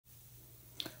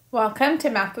Welcome to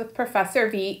Math with Professor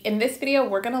V. In this video,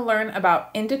 we're going to learn about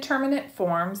indeterminate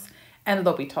forms and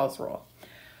L'Hopital's rule.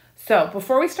 So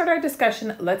before we start our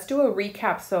discussion, let's do a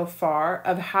recap so far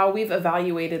of how we've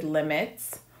evaluated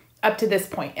limits up to this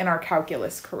point in our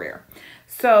calculus career.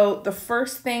 So the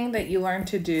first thing that you learned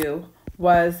to do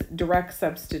was direct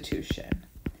substitution,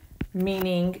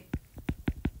 meaning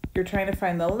you're trying to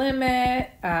find the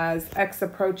limit as x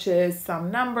approaches some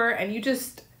number and you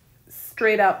just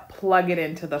straight up plug it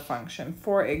into the function.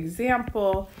 For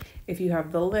example, if you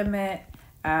have the limit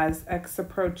as x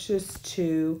approaches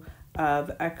 2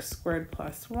 of x squared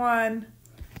plus 1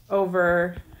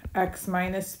 over x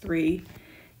minus 3,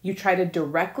 you try to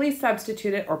directly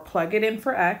substitute it or plug it in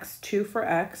for x, 2 for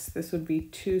x. This would be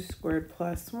 2 squared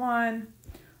plus 1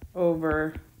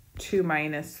 over 2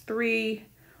 minus 3.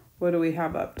 What do we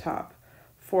have up top?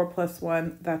 4 plus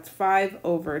 1, that's 5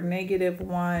 over negative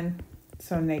 1.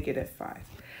 So negative 5.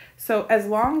 So as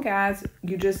long as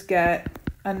you just get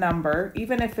a number,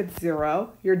 even if it's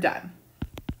 0, you're done.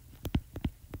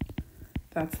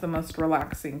 That's the most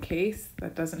relaxing case.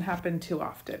 That doesn't happen too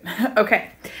often.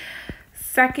 Okay.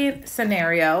 Second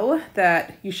scenario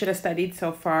that you should have studied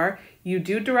so far, you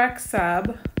do direct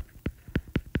sub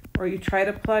or you try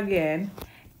to plug in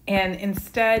and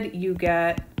instead you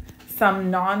get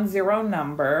some non-zero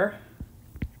number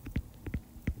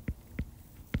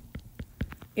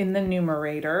in the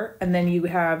numerator, and then you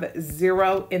have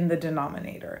 0 in the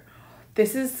denominator.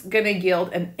 This is going to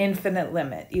yield an infinite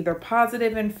limit, either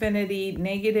positive infinity,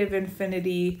 negative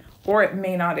infinity, or it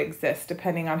may not exist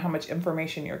depending on how much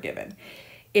information you're given.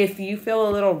 If you feel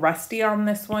a little rusty on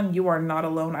this one, you are not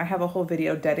alone. I have a whole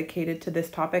video dedicated to this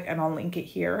topic and I'll link it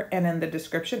here and in the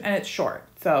description, and it's short,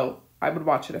 so I would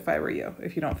watch it if I were you,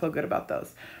 if you don't feel good about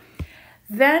those.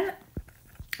 Then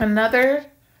another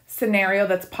scenario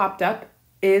that's popped up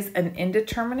is an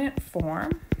indeterminate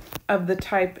form of the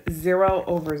type 0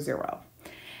 over 0.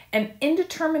 And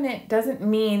indeterminate doesn't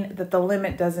mean that the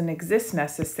limit doesn't exist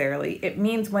necessarily. It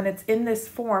means when it's in this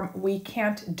form, we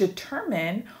can't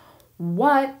determine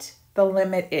what the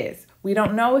limit is. We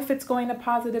don't know if it's going to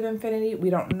positive infinity.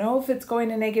 We don't know if it's going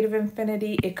to negative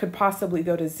infinity. It could possibly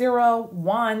go to 0,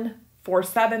 1,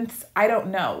 4/7. I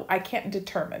don't know. I can't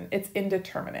determine. It's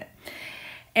indeterminate.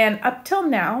 And up till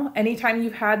now, anytime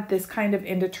you've had this kind of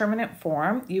indeterminate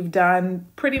form, you've done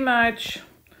pretty much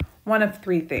one of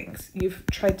three things. You've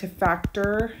tried to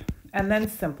factor and then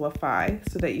simplify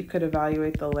so that you could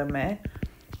evaluate the limit.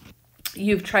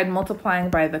 You've tried multiplying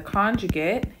by the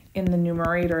conjugate in the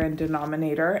numerator and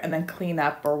denominator and then clean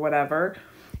up or whatever.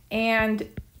 And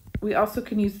we also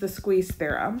can use the squeeze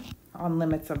theorem on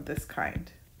limits of this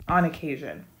kind on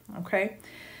occasion, okay?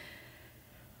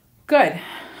 Good.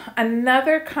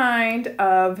 Another kind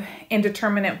of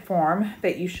indeterminate form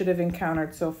that you should have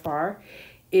encountered so far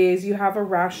is you have a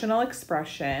rational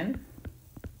expression,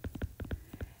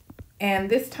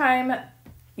 and this time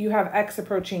you have x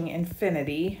approaching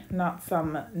infinity, not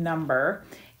some number,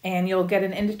 and you'll get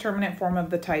an indeterminate form of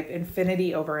the type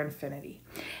infinity over infinity.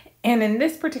 And in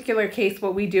this particular case,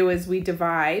 what we do is we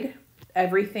divide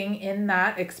everything in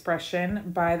that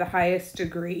expression by the highest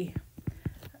degree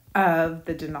of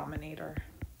the denominator.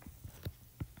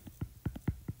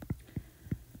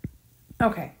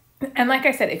 Okay, and like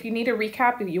I said, if you need a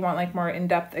recap, if you want like more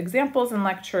in-depth examples and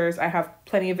lectures, I have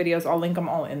plenty of videos. I'll link them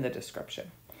all in the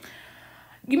description.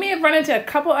 You may have run into a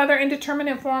couple other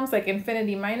indeterminate forms like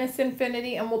infinity minus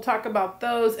infinity, and we'll talk about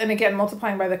those. And again,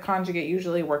 multiplying by the conjugate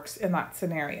usually works in that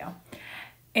scenario.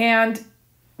 And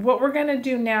what we're going to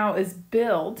do now is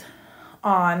build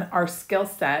on our skill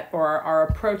set or our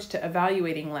approach to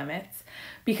evaluating limits,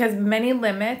 because many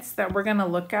limits that we're going to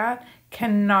look at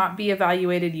cannot be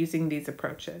evaluated using these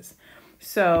approaches.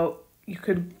 So you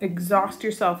could exhaust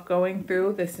yourself going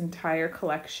through this entire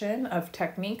collection of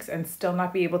techniques and still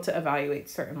not be able to evaluate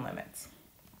certain limits.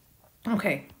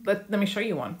 Okay, let me show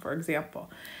you one, for example.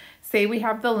 Say we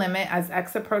have the limit as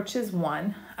x approaches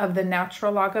 1 of the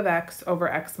natural log of x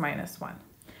over x minus 1.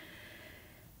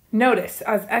 Notice,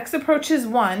 as x approaches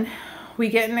 1, we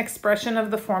get an expression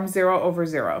of the form 0 over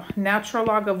 0. Natural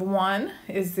log of 1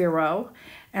 is 0,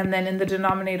 and then in the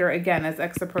denominator, again, as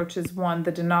x approaches 1,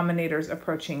 the denominator is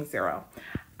approaching 0.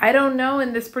 I don't know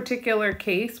in this particular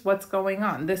case what's going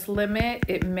on. This limit,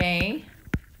 it may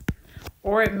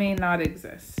or it may not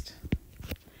exist.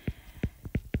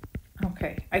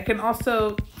 Okay, I can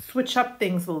also switch up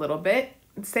things a little bit.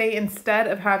 Say instead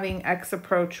of having x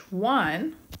approach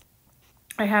 1,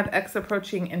 I have x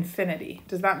approaching infinity.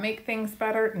 Does that make things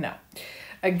better? No.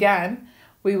 Again,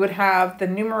 we would have the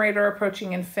numerator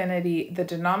approaching infinity, the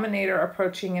denominator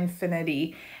approaching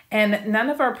infinity, and none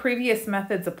of our previous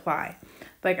methods apply.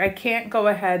 Like I can't go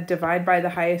ahead, divide by the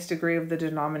highest degree of the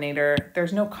denominator.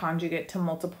 There's no conjugate to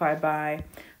multiply by.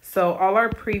 So all our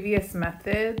previous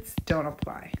methods don't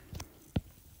apply.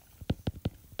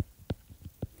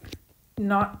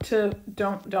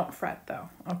 Don't fret though,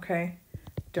 okay?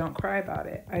 Don't cry about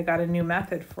it. I got a new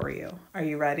method for you. Are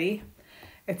you ready?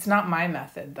 It's not my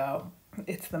method though.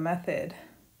 It's the method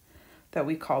that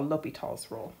we call L'Hopital's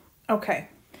rule. Okay,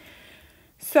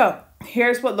 so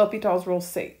here's what L'Hopital's rule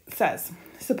says.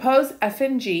 Suppose f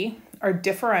and g are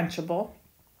differentiable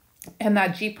and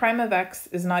that g prime of x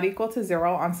is not equal to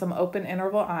 0 on some open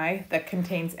interval I that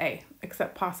contains a,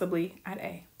 except possibly at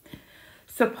a.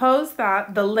 Suppose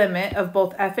that the limit of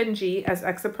both f and g as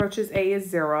x approaches a is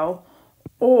 0,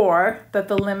 or that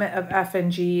the limit of f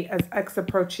and g as x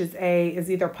approaches a is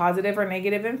either positive or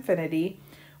negative infinity,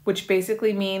 which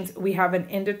basically means we have an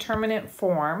indeterminate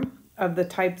form of the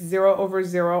type 0 over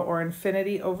 0 or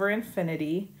infinity over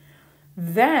infinity.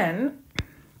 Then,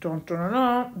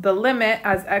 the limit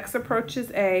as x approaches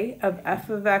a of f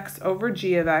of x over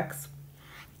g of x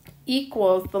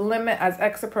equals the limit as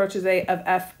x approaches a of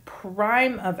f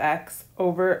prime of x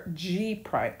over g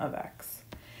prime of x.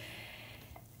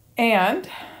 And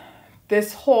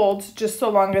this holds just so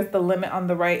long as the limit on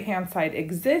the right-hand side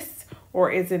exists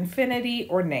or is infinity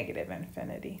or negative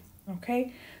infinity,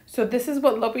 okay? So this is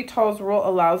what L'Hopital's rule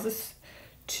allows us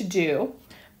to do.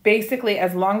 Basically,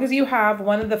 as long as you have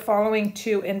one of the following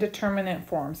two indeterminate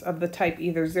forms of the type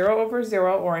either 0 over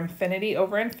 0 or infinity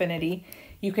over infinity,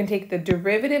 you can take the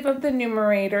derivative of the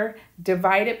numerator,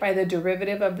 divide it by the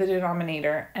derivative of the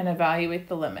denominator, and evaluate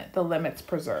the limit. The limit's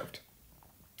preserved.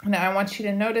 Now, I want you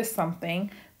to notice something.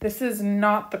 This is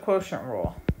not the quotient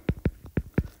rule,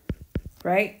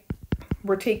 right?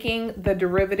 We're taking the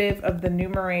derivative of the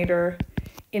numerator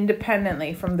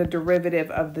independently from the derivative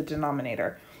of the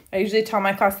denominator. I usually tell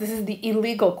my class this is the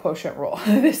illegal quotient rule.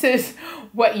 This is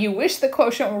what you wish the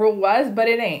quotient rule was, but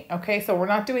it ain't, okay? So we're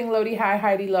not doing low-D high,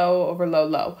 high-D low over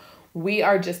low-low. We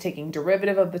are just taking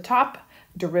derivative of the top,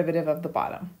 derivative of the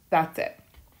bottom. That's it.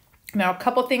 Now, a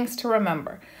couple things to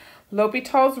remember.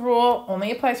 L'Hopital's rule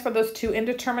only applies for those two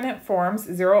indeterminate forms,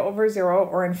 0 over 0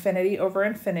 or infinity over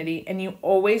infinity, and you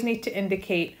always need to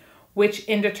indicate which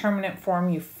indeterminate form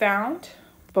you found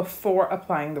before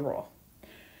applying the rule.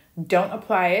 Don't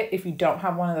apply it if you don't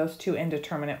have one of those two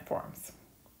indeterminate forms.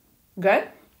 Good?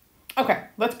 Okay,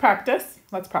 let's practice.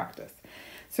 Let's practice.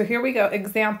 So here we go.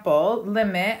 Example,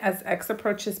 limit as x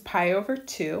approaches pi over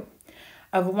 2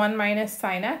 of 1 minus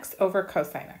sine x over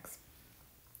cosine x.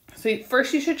 So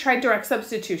first you should try direct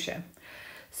substitution.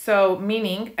 So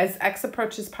meaning as x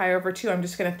approaches pi over 2, I'm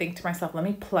just going to think to myself, let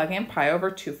me plug in pi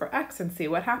over 2 for x and see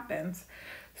what happens.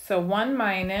 So 1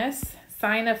 minus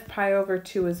sine of pi over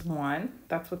 2 is 1.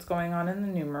 That's what's going on in the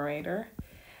numerator.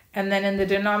 And then in the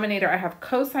denominator, I have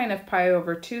cosine of pi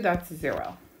over 2. That's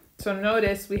 0. So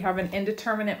notice we have an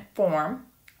indeterminate form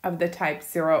of the type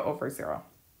 0 over 0.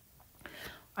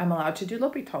 I'm allowed to do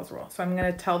L'Hopital's rule. So I'm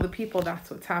going to tell the people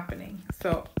that's what's happening.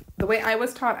 So the way I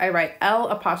was taught, I write L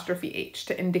apostrophe H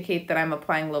to indicate that I'm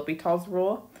applying L'Hopital's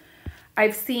rule.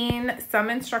 I've seen some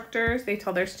instructors, they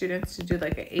tell their students to do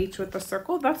like an H with a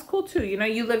circle. That's cool too. You know,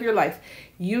 you live your life.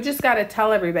 You just got to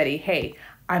tell everybody, hey,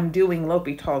 I'm doing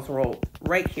L'Hopital's rule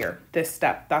right here, this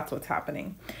step. That's what's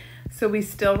happening. So we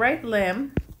still write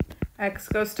lim. X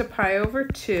goes to pi over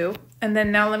 2. And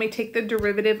then now let me take the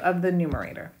derivative of the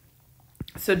numerator.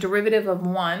 So derivative of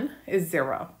 1 is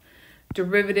 0.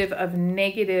 Derivative of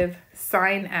negative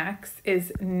sine x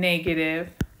is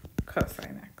negative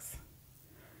cosine x.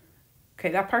 Okay,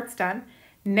 that part's done.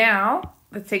 Now,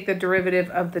 let's take the derivative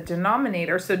of the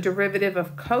denominator. So derivative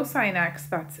of cosine x,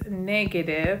 that's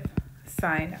negative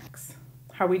sine x.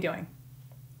 How are we doing?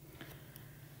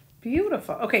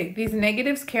 Beautiful. Okay, these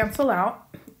negatives cancel out.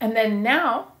 And then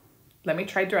now, let me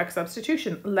try direct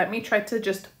substitution. Let me try to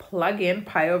just plug in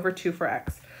pi over 2 for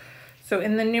x. So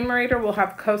in the numerator, we'll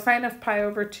have cosine of pi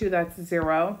over 2, that's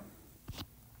 0.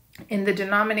 In the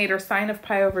denominator, sine of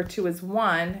pi over 2 is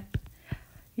 1.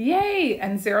 Yay!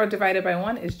 And 0 divided by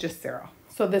 1 is just 0.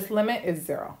 So this limit is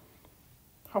 0.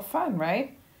 How fun,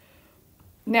 right?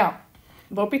 Now,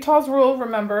 L'Hopital's rule,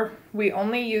 remember, we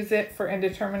only use it for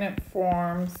indeterminate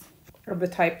forms of the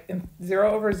type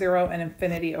 0 over 0 and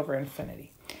infinity over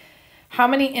infinity. How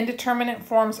many indeterminate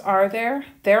forms are there?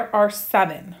 There are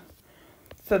 7.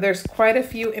 So there's quite a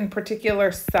few, in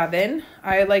particular 7.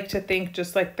 I like to think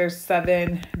just like there's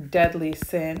 7 deadly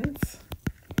sins.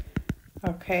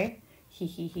 Okay.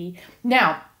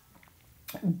 Now,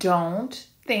 don't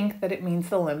think that it means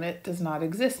the limit does not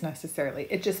exist necessarily.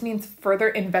 It just means further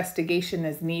investigation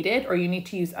is needed or you need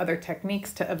to use other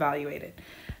techniques to evaluate it.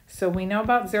 So we know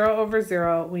about 0 over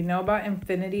 0. We know about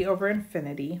infinity over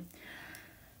infinity.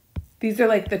 These are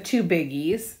like the two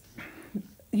biggies.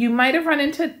 You might have run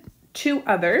into two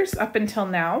others up until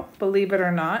now, believe it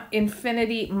or not.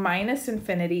 Infinity minus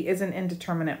infinity is an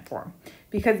indeterminate form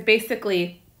because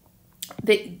basically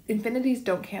the infinities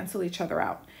don't cancel each other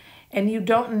out. And you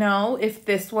don't know if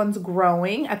this one's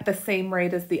growing at the same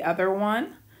rate as the other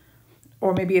one,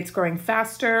 or maybe it's growing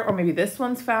faster, or maybe this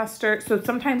one's faster. So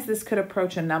sometimes this could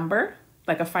approach a number,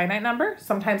 like a finite number.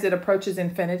 Sometimes it approaches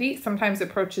infinity. Sometimes it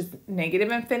approaches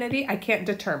negative infinity. I can't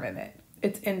determine it.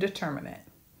 It's indeterminate.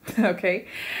 Okay.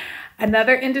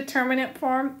 Another indeterminate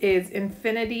form is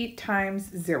infinity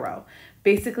times 0.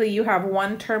 Basically, you have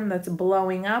one term that's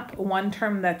blowing up, one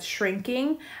term that's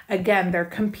shrinking. Again, they're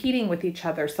competing with each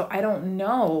other. So I don't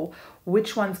know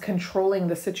which one's controlling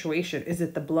the situation. Is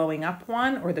it the blowing up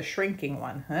one or the shrinking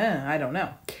one? I don't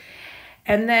know.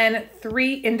 And then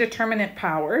 3 indeterminate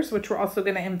powers, which we're also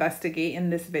going to investigate in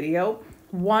this video.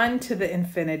 1 to the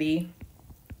infinity,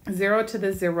 0 to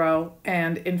the 0,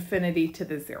 and infinity to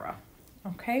the 0.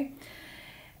 Okay?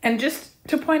 And just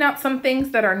to point out some things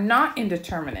that are not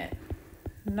indeterminate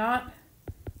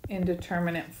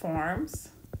forms.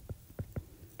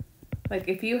 Like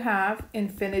if you have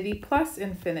infinity plus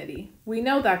infinity, we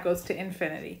know that goes to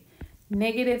infinity.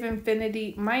 Negative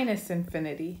infinity minus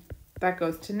infinity, that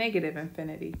goes to negative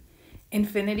infinity.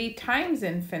 Infinity times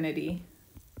infinity,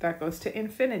 that goes to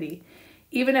infinity.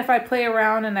 Even if I play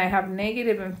around and I have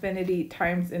negative infinity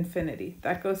times infinity,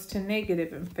 that goes to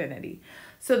negative infinity.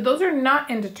 So those are not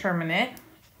indeterminate,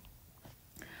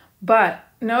 but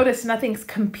notice nothing's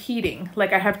competing.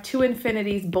 Like I have 2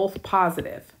 infinities, both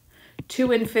positive,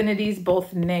 2 infinities,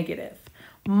 both negative.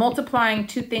 Multiplying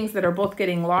 2 things that are both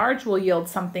getting large will yield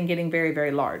something getting very,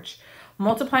 very large.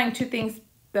 Multiplying 2 things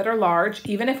that are large,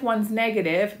 even if one's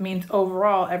negative, means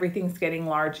overall everything's getting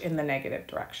large in the negative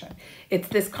direction. It's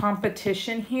this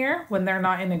competition here when they're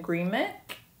not in agreement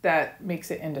that makes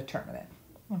it indeterminate.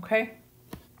 Okay?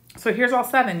 So here's all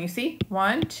 7, you see?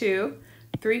 1, 2,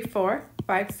 3, 4,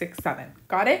 5, 6, 7.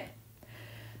 Got it?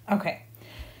 Okay.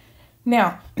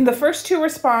 Now, the first 2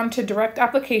 respond to direct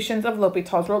applications of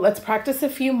L'Hopital's rule. Let's practice a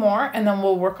few more, and then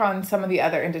we'll work on some of the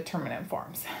other indeterminate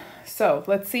forms. So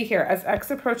let's see here. As x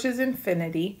approaches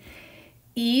infinity,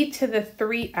 e to the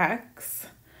 3x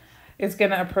is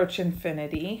going to approach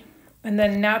infinity. And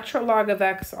then natural log of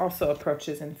x also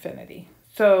approaches infinity.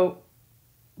 So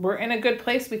we're in a good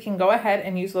place. We can go ahead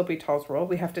and use L'Hopital's rule.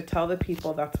 We have to tell the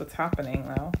people that's what's happening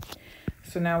though.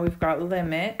 So now we've got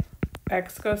limit,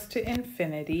 x goes to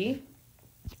infinity.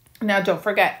 Now don't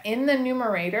forget, in the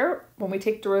numerator, when we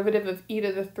take derivative of e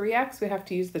to the 3x, we have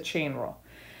to use the chain rule.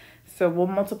 So we'll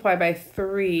multiply by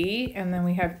 3, and then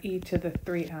we have e to the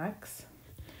 3x.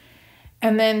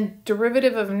 And then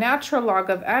derivative of natural log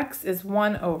of x is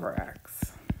 1 over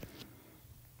x.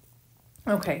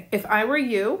 Okay, if I were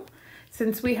you,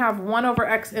 since we have 1 over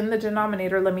x in the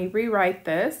denominator, let me rewrite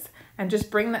this and just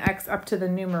bring the x up to the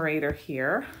numerator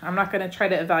here. I'm not going to try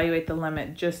to evaluate the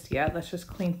limit just yet. Let's just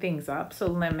clean things up. So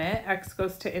limit, x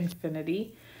goes to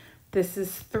infinity. This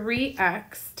is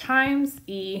 3x times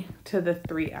e to the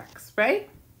 3x, right?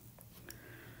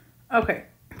 Okay,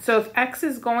 so if x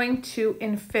is going to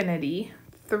infinity,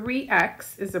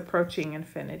 3x is approaching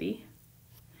infinity.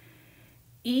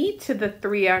 E to the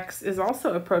 3x is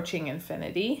also approaching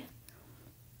infinity.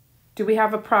 Do we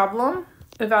have a problem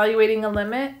evaluating a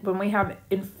limit when we have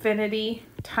infinity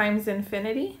times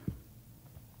infinity?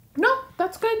 No,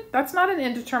 that's good. That's not an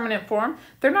indeterminate form.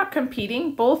 They're not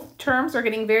competing. Both terms are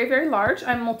getting very, very large.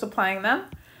 I'm multiplying them.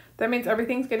 That means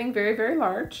everything's getting very, very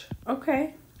large.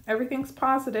 Okay, everything's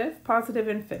positive, positive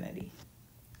infinity.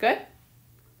 Good?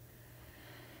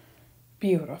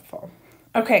 Beautiful.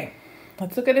 Okay,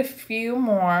 let's look at a few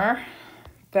more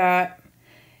that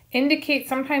indicate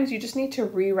sometimes you just need to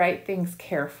rewrite things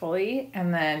carefully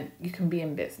and then you can be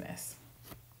in business.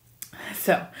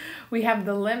 So we have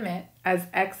the limit as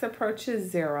x approaches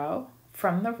 0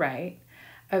 from the right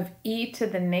of e to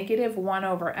the negative 1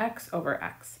 over x over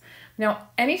x. Now,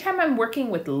 anytime I'm working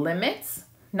with limits,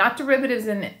 not derivatives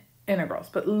and integrals,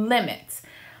 but limits,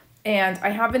 and I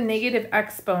have a negative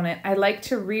exponent, I like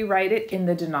to rewrite it in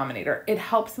the denominator. It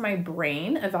helps my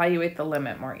brain evaluate the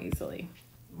limit more easily.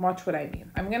 Watch what I mean.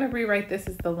 I'm going to rewrite this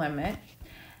as the limit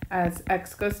as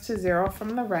x goes to 0 from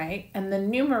the right, and the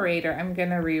numerator I'm going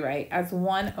to rewrite as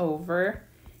 1 over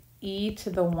e to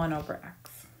the 1 over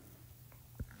x.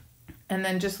 And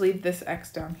then just leave this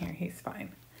x down here. He's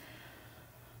fine.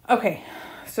 Okay,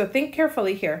 so think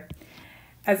carefully here.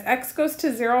 As x goes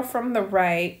to 0 from the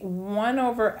right, 1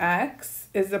 over x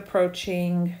is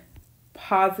approaching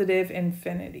positive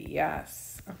infinity.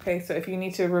 Yes. Okay, so if you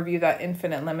need to review that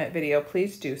infinite limit video,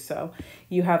 please do so.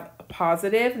 You have a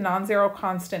positive non-zero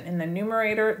constant in the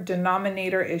numerator.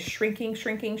 Denominator is shrinking,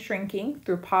 shrinking, shrinking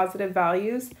through positive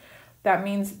values. That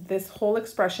means this whole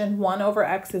expression, 1 over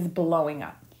x, is blowing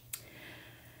up.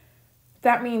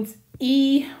 That means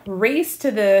e raised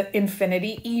to the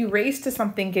infinity, e raised to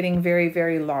something getting very,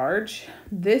 very large.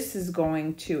 This is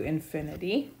going to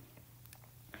infinity.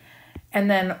 And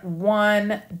then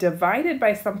 1 divided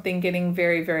by something getting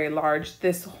very, very large.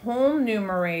 This whole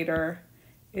numerator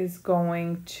is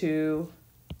going to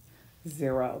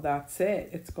 0. That's it.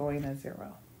 It's going to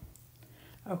 0.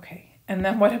 Okay. And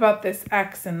then what about this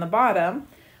x in the bottom?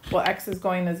 Well, x is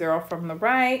going to 0 from the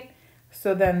right.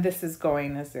 So then this is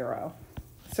going to 0.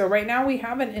 So right now we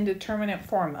have an indeterminate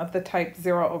form of the type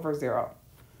 0 over 0.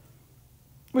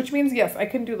 Which means, yes, I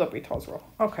can do L'Hopital's rule.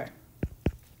 Okay.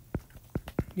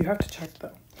 You have to check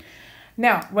though.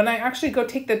 Now, when I actually go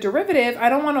take the derivative, I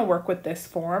don't want to work with this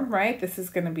form, right? This is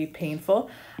going to be painful.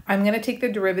 I'm going to take the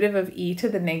derivative of e to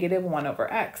the negative 1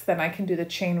 over x. Then I can do the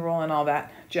chain rule and all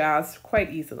that jazz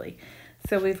quite easily.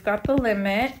 So we've got the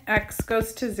limit. X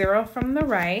goes to 0 from the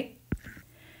right.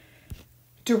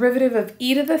 Derivative of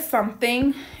e to the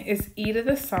something is e to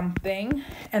the something.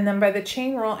 And then by the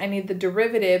chain rule, I need the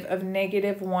derivative of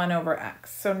negative 1 over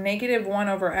x. So negative 1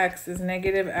 over x is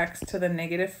negative x to the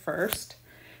negative first.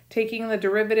 Taking the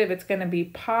derivative, it's going to be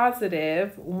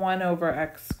positive 1 over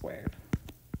x squared.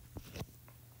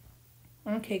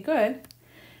 Okay, good.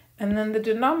 And then the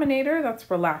denominator,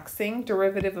 that's relaxing.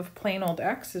 Derivative of plain old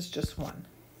x is just 1.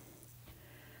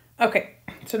 Okay,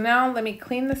 so now let me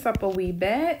clean this up a wee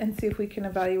bit and see if we can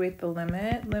evaluate the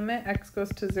limit. Limit x goes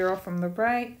to 0 from the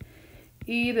right,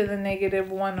 e to the negative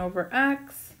 1 over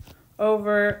x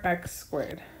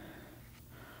squared.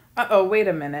 Uh-oh, wait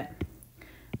a minute.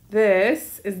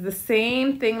 This is the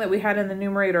same thing that we had in the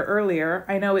numerator earlier.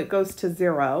 I know it goes to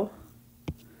 0.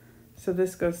 So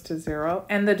this goes to 0,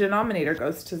 and the denominator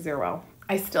goes to 0.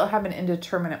 I still have an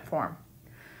indeterminate form.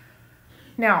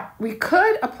 Now, we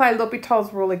could apply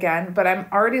L'Hopital's rule again, but I'm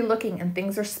already looking and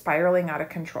things are spiraling out of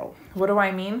control. What do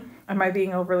I mean? Am I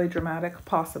being overly dramatic?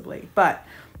 Possibly. But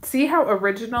see how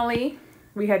originally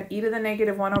we had e to the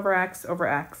negative 1 over x.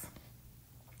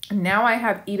 Now I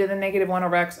have e to the negative 1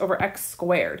 over x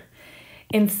squared.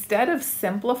 Instead of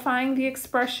simplifying the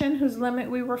expression whose limit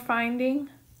we were finding,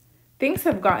 things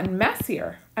have gotten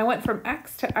messier. I went from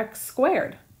x to x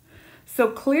squared. So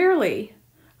clearly,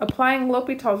 applying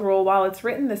L'Hopital's rule while it's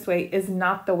written this way is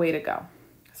not the way to go.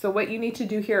 So what you need to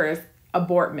do here is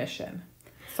abort mission.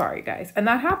 Sorry, guys. And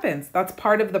that happens. That's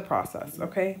part of the process,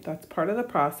 okay? That's part of the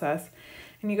process.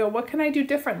 And you go, what can I do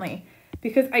differently?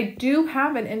 Because I do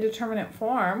have an indeterminate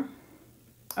form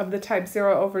of the type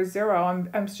 0 over 0.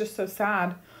 I'm just so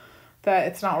sad that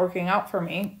it's not working out for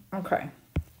me. Okay.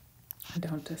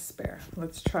 Don't despair.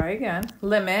 Let's try again.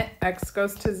 Limit x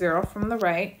goes to 0 from the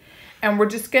right. And we're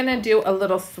just going to do a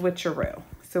little switcheroo.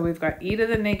 So we've got e to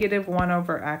the negative 1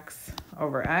 over x.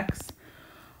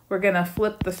 We're going to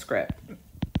flip the script.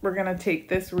 We're going to take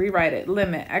this, rewrite it.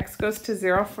 Limit x goes to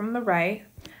 0 from the right.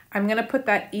 I'm going to put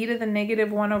that e to the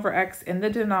negative 1 over x in the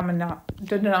denominator.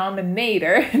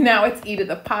 Now it's e to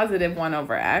the positive 1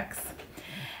 over x.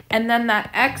 And then that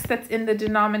x that's in the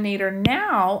denominator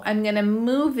now, I'm going to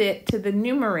move it to the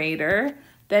numerator.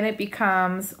 Then it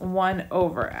becomes 1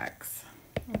 over x.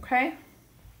 Okay?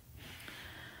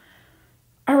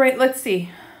 All right, let's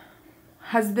see.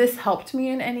 Has this helped me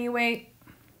in any way?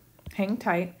 Hang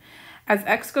tight. As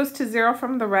x goes to 0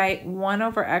 from the right, 1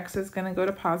 over x is going to go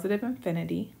to positive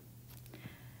infinity.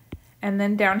 And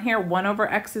then down here, 1 over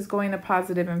x is going to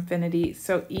positive infinity.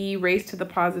 So e raised to the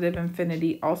positive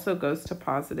infinity also goes to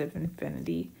positive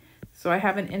infinity. So I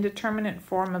have an indeterminate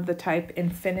form of the type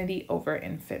infinity over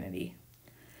infinity.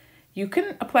 You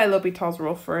can apply L'Hopital's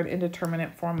rule for an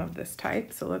indeterminate form of this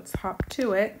type. So let's hop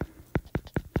to it.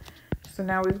 So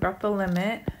now we've got the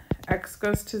limit. X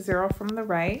goes to 0 from the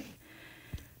right.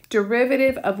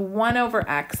 Derivative of 1 over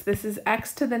x. This is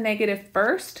x to the negative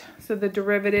first. So the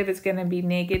derivative is going to be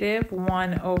negative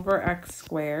 1 over x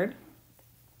squared.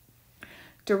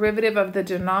 Derivative of the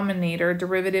denominator,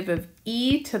 derivative of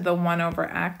e to the 1 over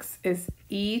x is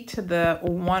e to the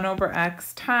 1 over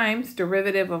x times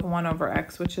derivative of 1 over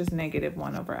x, which is negative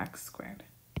 1 over x squared.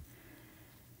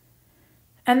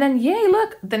 And then, yay,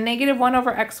 look, the negative 1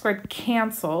 over x squared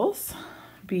cancels.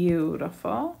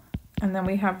 Beautiful. And then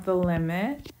we have the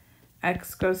limit.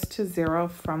 X goes to 0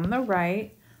 from the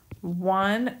right,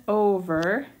 1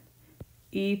 over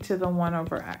e to the 1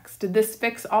 over x. Did this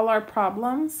fix all our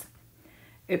problems?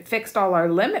 It fixed all our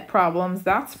limit problems,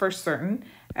 that's for certain.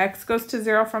 X goes to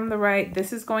 0 from the right.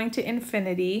 This is going to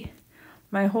infinity.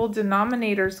 My whole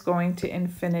denominator is going to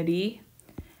infinity.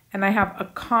 And I have a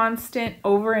constant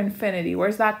over infinity.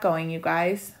 Where's that going, you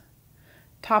guys?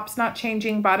 Top's not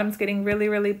changing, bottom's getting really,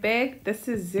 really big. This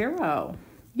is 0.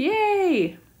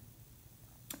 Yay!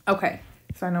 Okay,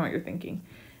 so I know what you're thinking.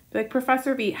 Like,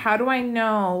 Professor V, how do I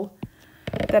know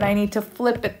that I need to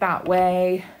flip it that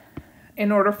way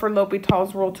in order for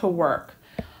L'Hopital's rule to work?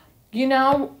 You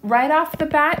know, right off the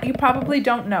bat, you probably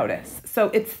don't notice.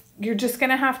 So you're just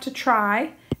gonna have to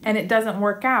try, and it doesn't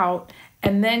work out.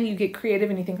 And then you get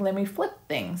creative and you think, let me flip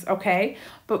things, okay?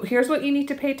 But here's what you need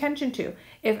to pay attention to.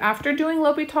 If after doing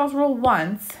L'Hopital's rule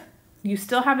once, you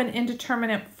still have an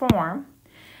indeterminate form,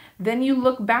 then you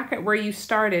look back at where you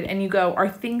started and you go, are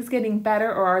things getting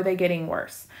better or are they getting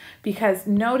worse? Because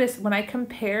notice when I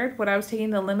compared what I was taking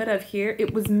the limit of here,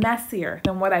 it was messier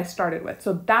than what I started with.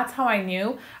 So that's how I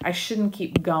knew I shouldn't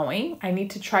keep going. I need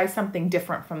to try something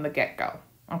different from the get-go,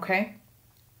 okay?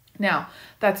 Now,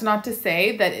 that's not to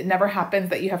say that it never happens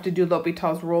that you have to do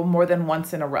L'Hopital's rule more than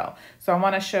once in a row. So I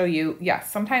want to show you,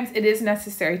 yes, sometimes it is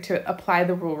necessary to apply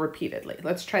the rule repeatedly.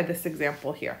 Let's try this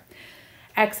example here.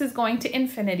 X is going to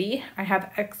infinity. I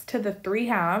have x to the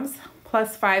 3/2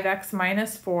 plus 5x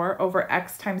minus 4 over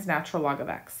x times natural log of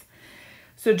x.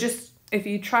 So just if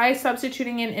you try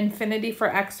substituting in infinity for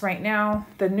x right now,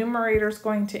 the numerator is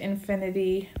going to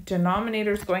infinity,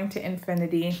 denominator is going to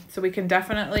infinity. So we can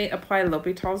definitely apply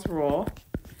L'Hopital's rule.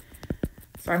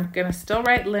 So I'm going to still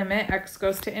write limit, x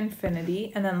goes to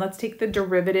infinity, and then let's take the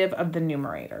derivative of the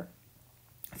numerator.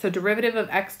 So derivative of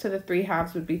x to the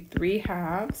 3/2 would be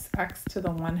 3/2 x to the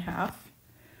 1/2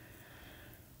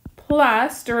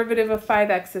 plus derivative of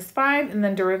 5x is 5, and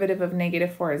then derivative of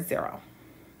 -4 is 0.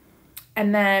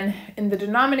 And then in the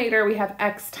denominator, we have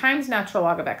x times natural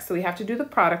log of x. So we have to do the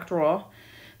product rule.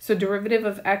 So derivative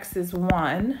of x is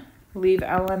 1, leave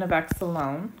ln of x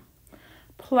alone,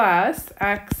 plus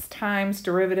x times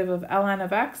derivative of ln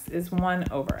of x is 1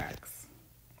 over x.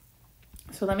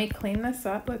 So let me clean this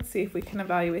up. Let's see if we can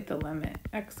evaluate the limit.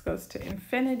 X goes to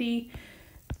infinity,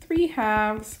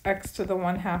 3/2 x to the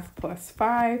 1/2 plus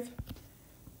 5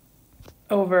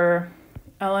 over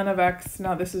ln of x.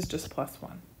 Now this is just plus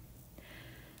 1.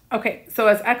 Okay, so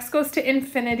as x goes to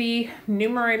infinity,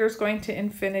 numerator is going to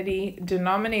infinity,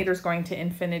 denominator is going to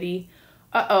infinity.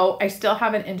 Uh-oh, I still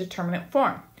have an indeterminate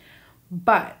form.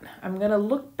 But I'm going to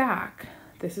look back.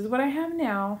 This is what I have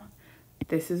now.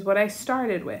 This is what I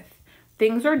started with.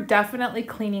 Things are definitely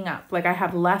cleaning up. Like I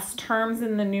have less terms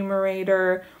in the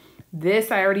numerator.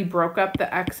 This, I already broke up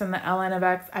the x and the ln of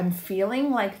x. I'm feeling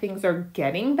like things are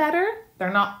getting better. They're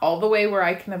not all the way where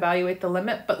I can evaluate the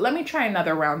limit, but let me try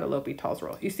another round of L'Hopital's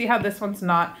rule. You see how this one's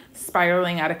not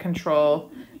spiraling out of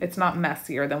control? It's not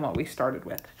messier than what we started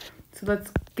with. So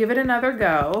let's give it another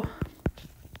go.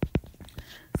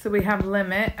 So we have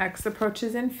limit, x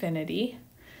approaches infinity.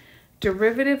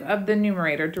 Derivative of the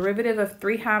numerator, derivative of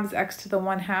 3/2 x to the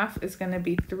 1/2 is going to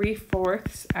be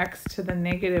 3/4 x to the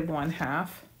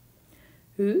 -1/2.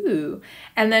 Ooh.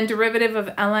 And then derivative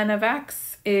of ln of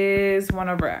x is 1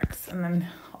 over x. And then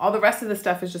all the rest of the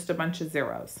stuff is just a bunch of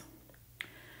zeros.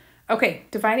 Okay,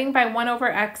 dividing by 1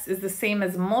 over x is the same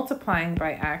as multiplying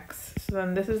by x. So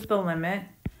then this is the limit.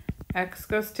 X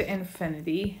goes to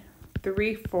infinity.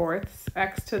 3/4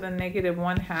 x to the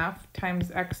 -1/2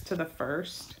 times x to the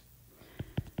 1st.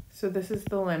 So this is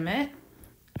the limit.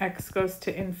 X goes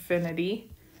to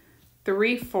infinity.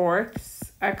 3/4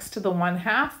 x to the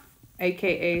 1/2,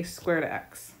 aka square root of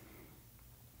x.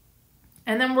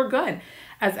 And then we're good.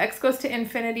 As x goes to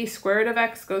infinity, square root of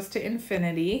x goes to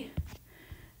infinity.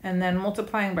 And then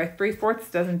multiplying by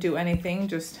 3/4 doesn't do anything,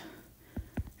 just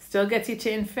still gets you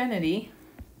to infinity.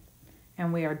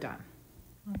 And we are done.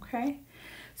 Okay?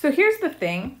 So here's the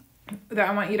thing that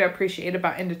I want you to appreciate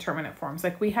about indeterminate forms.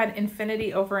 Like we had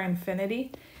infinity over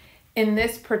infinity. In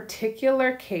this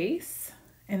particular case,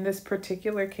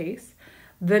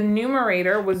 the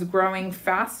numerator was growing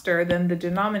faster than the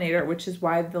denominator, which is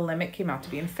why the limit came out to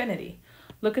be infinity.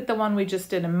 Look at the one we just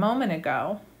did a moment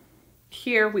ago.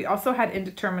 Here, we also had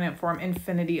indeterminate form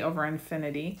infinity over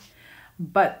infinity,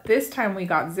 but this time we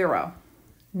got 0,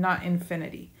 not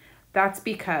infinity. That's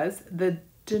because the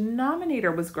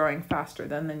denominator was growing faster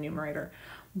than the numerator.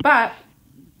 But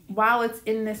while it's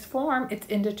in this form, it's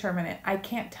indeterminate. I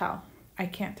can't tell.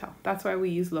 That's why we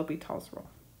use L'Hopital's rule.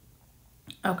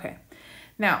 Okay.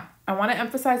 Now, I want to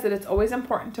emphasize that it's always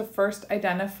important to first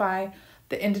identify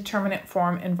the indeterminate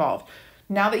form involved.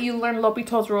 Now that you learn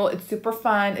L'Hopital's rule, it's super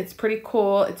fun. It's pretty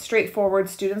cool. It's straightforward.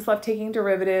 Students love taking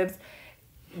derivatives.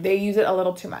 They use it a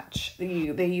little too much.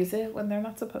 They use it when they're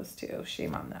not supposed to.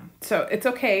 Shame on them. So it's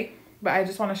okay, but I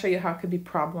just want to show you how it could be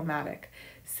problematic.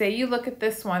 Say you look at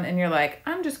this one and you're like,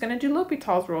 I'm just going to do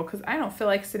L'Hopital's rule because I don't feel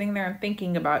like sitting there and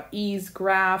thinking about E's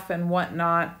graph and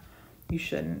whatnot. You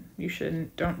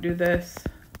shouldn't. Don't do this.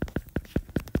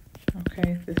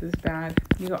 Okay, this is bad.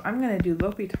 You go, I'm going to do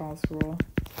L'Hopital's rule.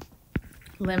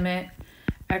 Limit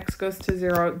x goes to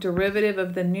 0. Derivative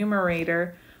of the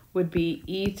numerator would be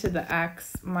e to the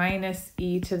x minus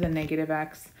e to the negative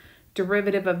x.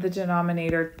 Derivative of the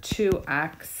denominator,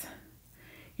 2x.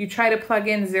 You try to plug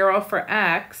in 0 for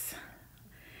x,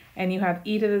 and you have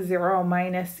e to the 0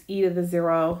 minus e to the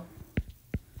 0.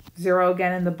 0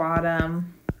 again in the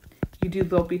bottom. You do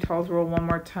L'Hopital's rule one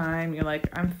more time. You're like,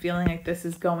 I'm feeling like this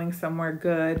is going somewhere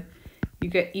good. You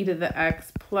get e to the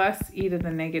x plus e to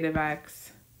the negative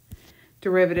x.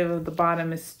 Derivative of the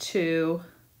bottom is 2.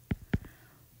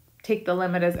 Take the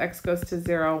limit as x goes to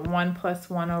 0. 1 plus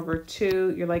 1 over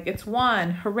 2. You're like, it's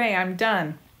 1. Hooray, I'm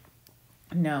done.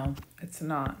 No, it's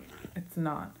not. It's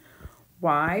not.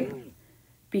 Why?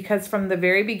 Because from the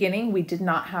very beginning, we did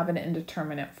not have an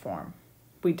indeterminate form.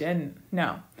 We didn't.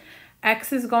 No.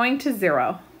 X is going to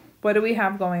 0. What do we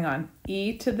have going on?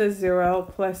 E to the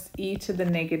 0 plus e to the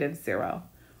negative 0,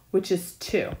 which is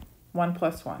 2. 1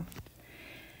 plus 1.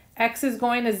 X is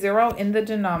going to 0 in the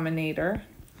denominator.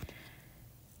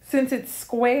 Since it's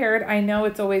squared, I know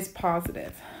it's always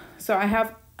positive. So I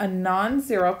have a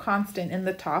non-zero constant in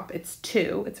the top. It's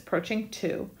 2. It's approaching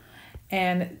 2.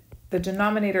 And the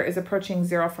denominator is approaching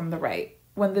 0 from the right.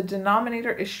 When the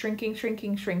denominator is shrinking,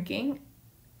 shrinking, shrinking,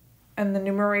 and the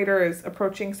numerator is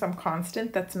approaching some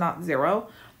constant that's not 0,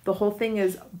 the whole thing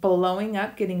is blowing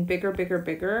up, getting bigger, bigger,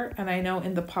 bigger, and I know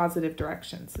in the positive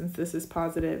direction, since this is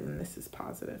positive and this is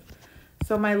positive.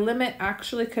 So my limit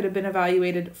actually could have been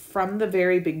evaluated from the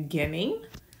very beginning,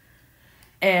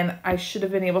 and I should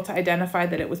have been able to identify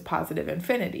that it was positive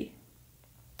infinity.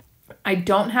 I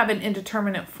don't have an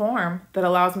indeterminate form that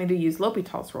allows me to use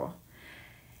L'Hopital's rule.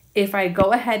 If I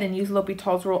go ahead and use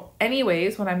L'Hopital's rule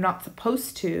anyways when I'm not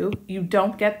supposed to, you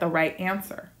don't get the right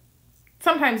answer.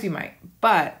 Sometimes you might,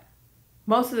 but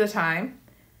most of the time,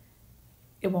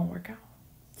 it won't work out.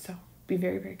 So be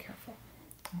very, very careful,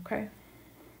 okay?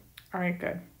 All right,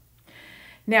 good.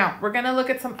 Now, we're going to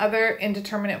look at some other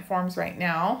indeterminate forms right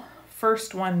now.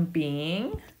 First one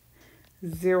being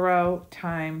 0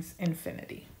 times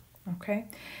infinity, okay?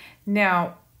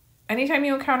 Now, anytime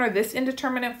you encounter this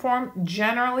indeterminate form,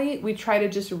 generally we try to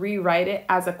just rewrite it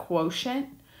as a quotient.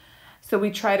 So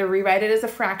we try to rewrite it as a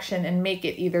fraction and make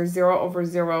it either 0 over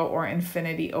 0 or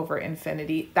infinity over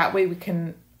infinity. That way we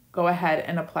can go ahead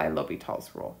and apply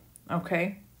L'Hopital's rule,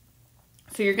 okay?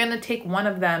 So you're going to take one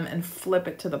of them and flip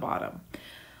it to the bottom.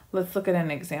 Let's look at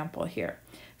an example here.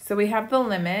 So we have the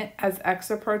limit as x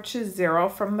approaches 0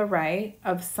 from the right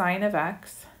of sine of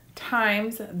x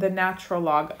times the natural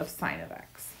log of sine of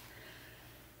x.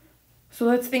 So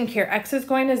let's think here. X is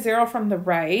going to 0 from the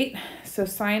right. So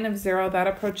sine of 0, that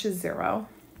approaches 0.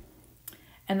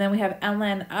 And then we have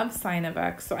ln of sine of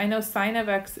x. So I know sine of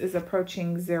x is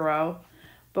approaching 0.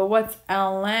 But what's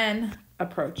ln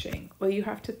approaching? Well, you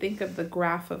have to think of the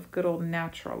graph of good old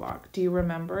natural log. Do you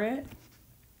remember it?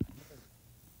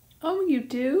 Oh, you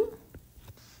do?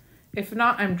 If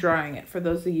not, I'm drawing it for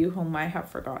those of you who might have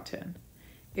forgotten.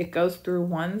 It goes through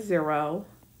 1, 0.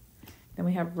 Then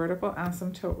we have vertical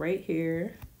asymptote right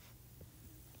here.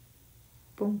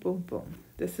 Boom, boom, boom.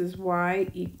 This is y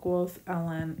equals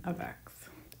ln of x.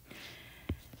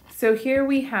 So here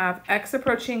we have x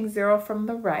approaching 0 from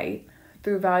the right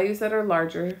through values that are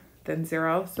larger than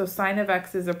 0. So sine of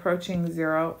x is approaching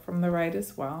 0 from the right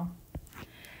as well.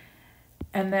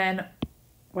 And then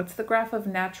what's the graph of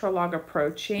natural log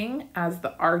approaching as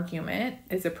the argument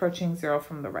is approaching 0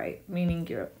 from the right? Meaning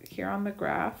you're here on the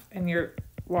graph and you're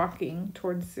walking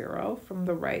towards 0 from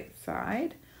the right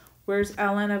side. Where's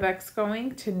ln of x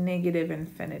going? To negative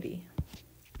infinity.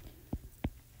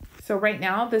 So right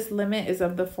now, this limit is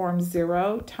of the form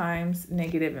 0 times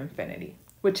negative infinity,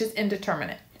 which is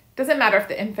indeterminate. Doesn't matter if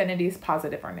the infinity is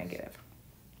positive or negative.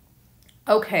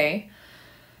 Okay,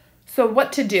 so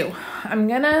what to do? I'm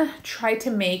gonna try to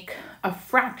make a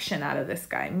fraction out of this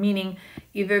guy, meaning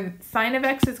either sine of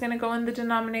x is gonna go in the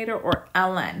denominator or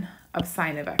ln of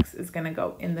sine of x is gonna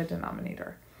go in the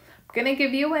denominator. I'm gonna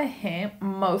give you a hint.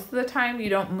 Most of the time you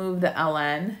don't move the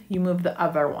ln, you move the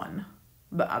other one,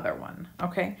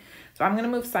 okay? So I'm gonna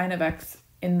move sine of x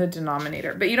in the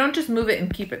denominator, but you don't just move it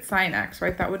and keep it sine x,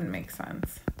 right? That wouldn't make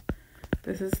sense.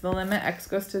 This is the limit x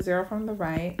goes to 0 from the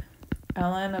right,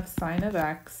 ln of sine of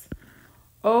x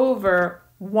over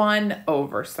 1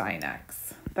 over sine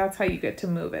x. That's how you get to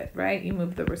move it, right? You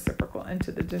move the reciprocal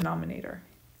into the denominator.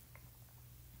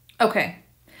 Okay,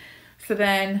 so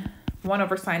then 1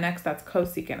 over sine x, that's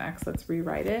cosecant x. Let's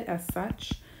rewrite it as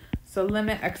such. So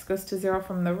limit x goes to 0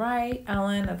 from the right,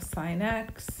 ln of sine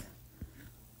x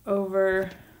over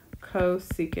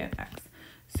cosecant x.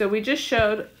 So we just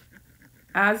showed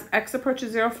as x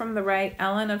approaches 0 from the right,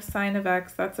 ln of sine of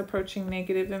x, that's approaching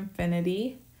negative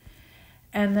infinity.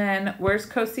 And then where's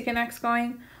cosecant x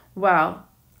going? Well,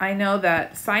 I know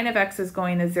that sine of x is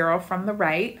going to 0 from the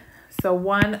right. So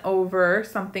 1 over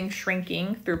something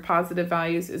shrinking through positive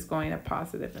values is going to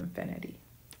positive infinity.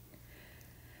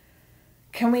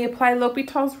 Can we apply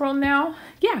L'Hopital's rule now?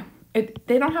 Yeah,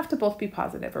 they don't have to both be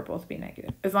positive or both be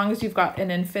negative. As long as you've got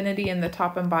an infinity in the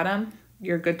top and bottom,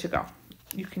 you're good to go.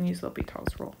 You can use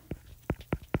L'Hopital's rule.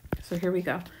 So here we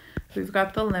go. We've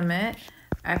got the limit.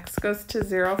 X goes to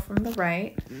 0 from the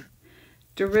right.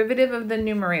 Derivative of the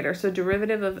numerator. So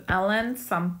derivative of ln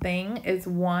something is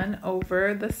 1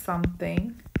 over the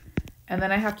something. And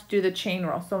then I have to do the chain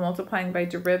rule. So multiplying by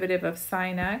derivative of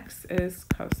sine x is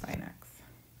cosine x.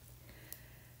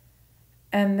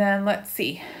 And then let's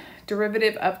see.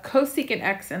 Derivative of cosecant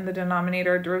x in the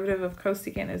denominator. Derivative of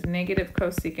cosecant is negative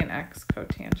cosecant x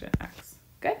cotangent x.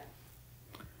 Good?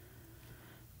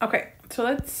 Okay, so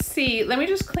let's see. Let me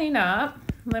just clean up.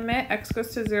 Limit x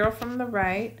goes to 0 from the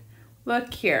right.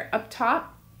 Look here, up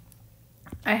top,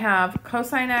 I have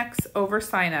cosine x over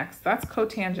sine x. That's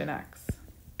cotangent x.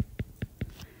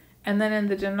 And then in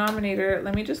the denominator,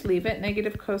 let me just leave it,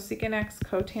 negative cosecant x,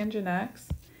 cotangent x.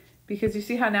 Because you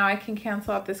see how now I can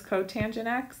cancel out this cotangent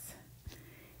x?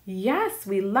 Yes,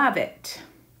 we love it.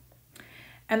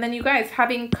 And then you guys,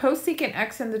 having cosecant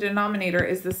x in the denominator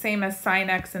is the same as sine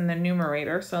x in the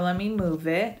numerator. So let me move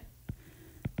it.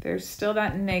 There's still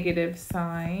that negative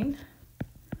sign.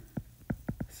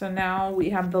 So now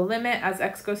we have the limit as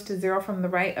x goes to 0 from the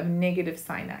right of negative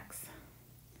sine x.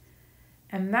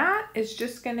 And that is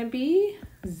just going to be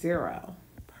 0.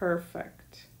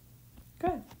 Perfect.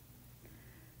 Good.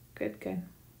 Good, good.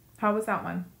 How was that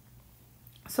one?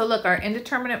 So look, our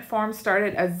indeterminate form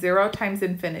started as 0 times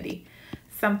infinity.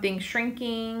 Something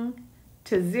shrinking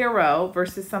to 0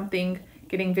 versus something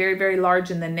getting very, very large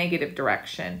in the negative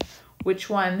direction. Which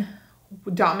one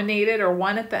dominated or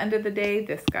won at the end of the day?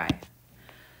 This guy.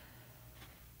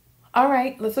 All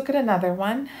right, let's look at another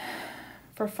one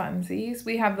for funsies.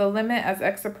 We have the limit as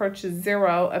x approaches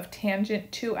 0 of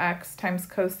tangent 2x times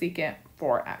cosecant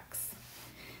 4x.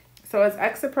 So as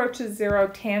x approaches 0,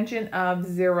 tangent of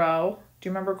 0, do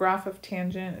you remember graph of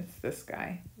tangent? It's this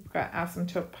guy. We've got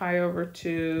asymptote pi over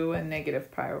 2 and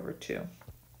negative pi over 2.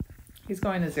 He's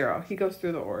going to 0. He goes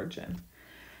through the origin.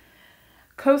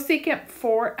 Cosecant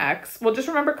 4x, well, just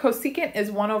remember cosecant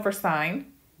is 1 over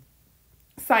sine.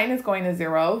 Sine is going to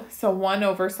 0, so 1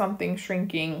 over something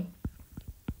shrinking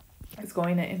is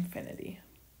going to infinity.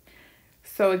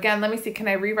 So again, let me see, can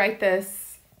I rewrite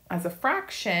this as a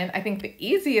fraction? I think the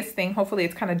easiest thing, hopefully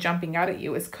it's kind of jumping out at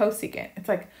you, is cosecant. It's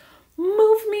like,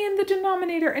 move me in the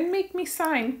denominator and make me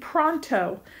sine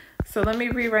pronto. So let me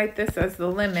rewrite this as the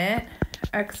limit.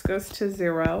 X goes to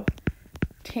 0,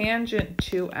 tangent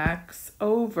 2x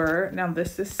over, now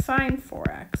this is sine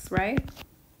 4x, right?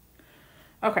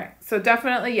 Okay, so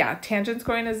definitely, yeah, tangent's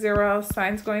going to 0,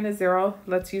 sine's going to 0.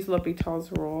 Let's use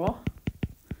L'Hopital's rule.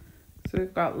 So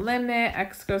we've got limit,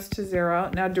 x goes to 0.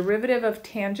 Now derivative of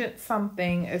tangent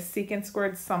something is secant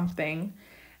squared something.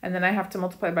 And then I have to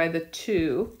multiply by the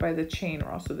 2 by the chain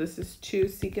rule. So this is 2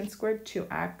 secant squared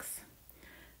 2x.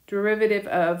 Derivative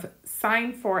of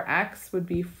sine 4x would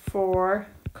be 4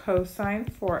 cosine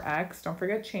 4x. Don't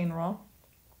forget chain rule.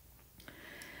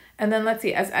 And then let's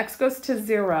see, as x goes to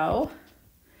 0,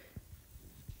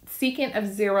 secant of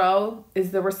 0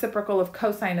 is the reciprocal of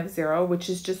cosine of 0, which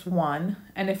is just 1.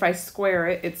 And if I square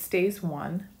it, it stays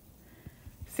 1.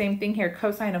 Same thing here,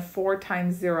 cosine of 4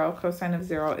 times 0, cosine of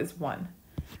 0 is 1.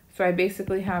 So I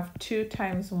basically have 2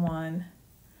 times 1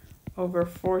 over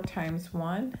 4 times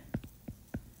 1,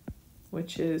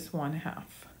 which is 1/2.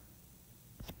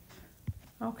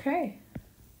 Okay,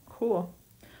 cool.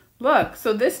 Look,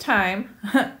 so this time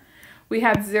we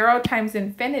had 0 times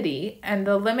infinity, and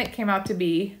the limit came out to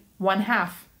be 1/2.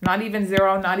 Not even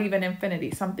 0, not even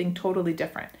infinity, something totally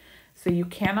different. So you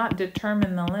cannot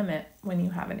determine the limit when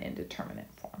you have an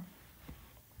indeterminate form.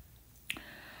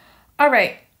 All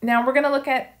right, now we're going to look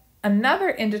at another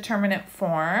indeterminate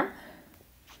form,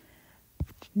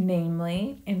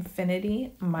 namely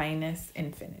infinity minus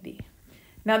infinity.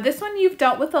 Now this one you've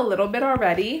dealt with a little bit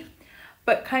already,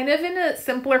 but kind of in a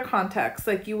simpler context,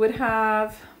 like you would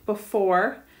have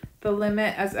before the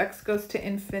limit as x goes to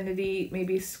infinity,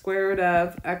 maybe square root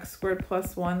of x squared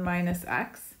plus 1 minus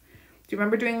x. Do you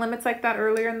remember doing limits like that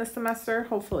earlier in the semester?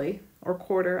 Hopefully, or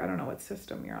quarter, I don't know what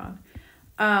system you're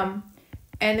on.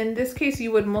 And in this case,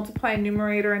 you would multiply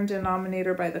numerator and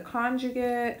denominator by the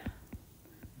conjugate.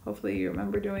 Hopefully you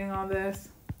remember doing all this.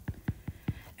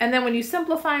 And then when you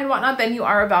simplify and whatnot, then you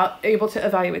are able to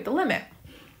evaluate the limit.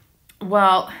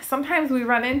 Well, sometimes we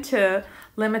run into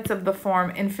limits of the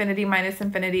form infinity minus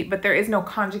infinity, but there is no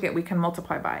conjugate we can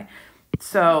multiply by.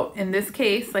 So in this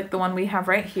case, like the one we have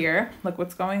right here, look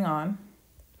what's going on.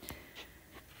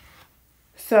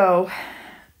 So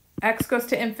x goes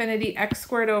to infinity, x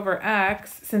squared over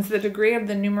x. Since the degree of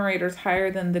the numerator is higher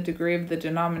than the degree of the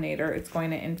denominator, it's going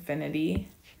to infinity.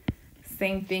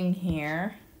 Same thing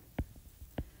here.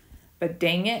 But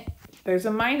dang it, there's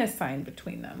a minus sign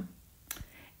between them.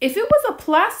 If it was a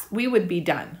plus, we would be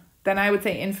done. Then I would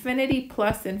say infinity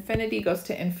plus infinity goes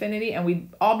to infinity, and we'd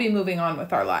all be moving on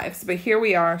with our lives. But here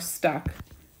we are stuck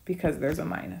because there's a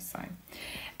minus sign.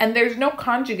 And there's no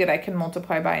conjugate I can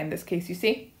multiply by in this case, you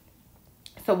see?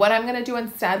 So what I'm going to do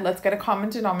instead, let's get a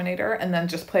common denominator and then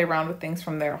just play around with things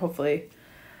from there. Hopefully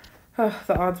the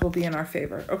odds will be in our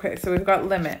favor. Okay, so we've got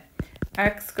limit.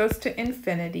 X goes to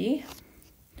infinity.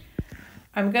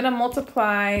 I'm going to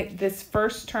multiply this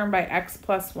first term by x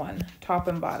plus 1, top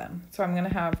and bottom. So I'm going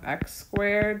to have x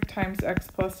squared times x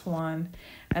plus 1,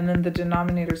 and then the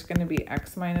denominator is going to be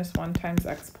x minus 1 times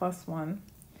x plus 1.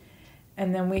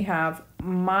 And then we have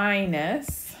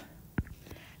minus,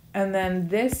 and then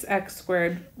this x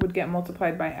squared would get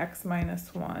multiplied by x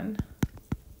minus 1.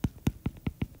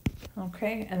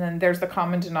 Okay, and then there's the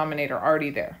common denominator already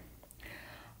there.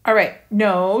 All right,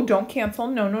 no, don't cancel.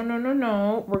 No, no, no, no,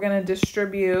 no. We're going to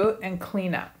distribute and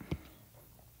clean up.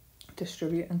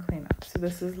 Distribute and clean up. So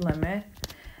this is limit.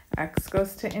 X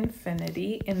goes to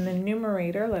infinity. In the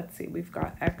numerator, let's see, we've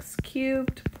got x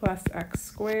cubed plus x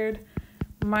squared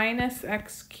minus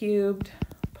x cubed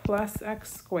plus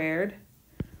x squared.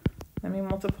 Let me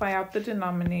multiply out the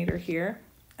denominator here.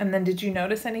 And then did you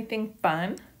notice anything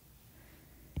fun?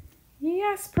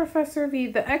 Yes, Professor V,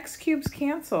 the x cubes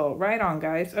cancel. Right on,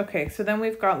 guys. Okay, so then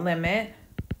we've got limit.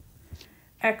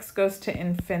 X goes to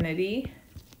infinity.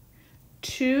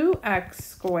 2x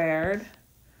squared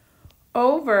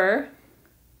over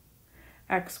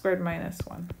x squared minus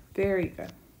 1. Very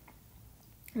good.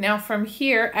 Now from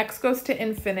here, x goes to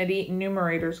infinity,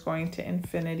 numerator is going to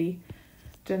infinity,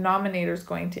 denominator is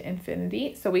going to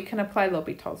infinity, so we can apply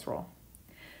L'Hopital's rule.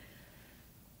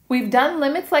 We've done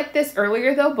limits like this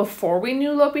earlier though, before we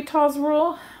knew L'Hopital's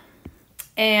rule,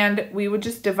 and we would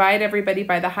just divide everybody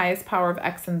by the highest power of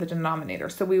x in the denominator.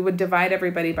 So we would divide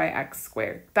everybody by x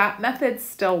squared. That method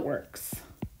still works.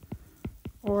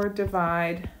 Or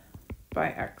divide by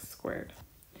x squared.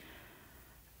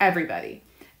 Everybody.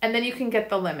 And then you can get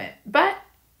the limit. But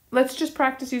let's just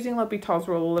practice using L'Hopital's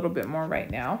rule a little bit more right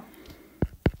now,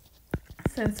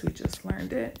 since we just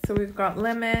learned it. So we've got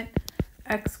limit,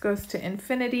 x goes to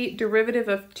infinity. Derivative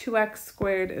of 2x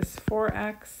squared is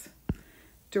 4x.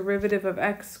 Derivative of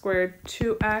x squared,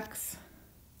 2x.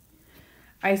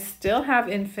 I still have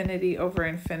infinity over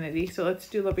infinity, so let's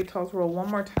do L'Hopital's rule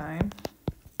one more time.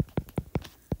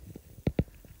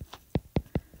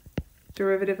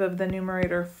 Derivative of the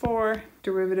numerator 4,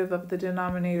 derivative of the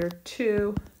denominator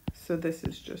 2, so this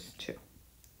is just 2.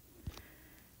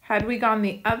 Had we gone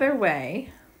the other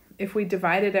way, if we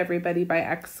divided everybody by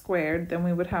x squared, then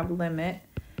we would have limit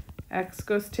x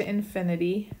goes to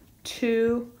infinity,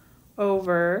 2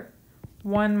 over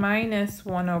 1 minus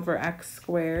 1 over x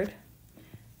squared,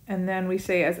 and then we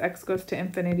say as x goes to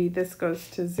infinity, this goes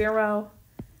to 0,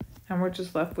 and we're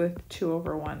just left with 2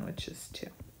 over 1, which is 2.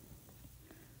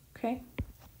 Okay.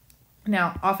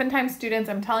 Now, oftentimes students,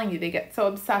 I'm telling you, they get so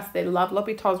obsessed. They love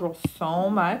L'Hopital's rule so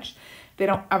much, they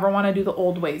don't ever want to do the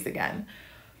old ways again.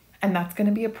 And that's going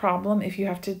to be a problem if you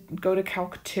have to go to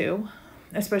Calc 2,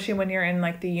 especially when you're in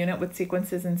like the unit with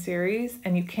sequences and series,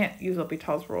 and you can't use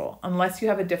L'Hopital's rule unless you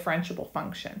have a differentiable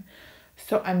function.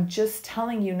 So I'm just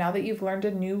telling you, now that you've learned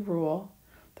a new rule,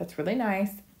 that's really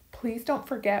nice. Please don't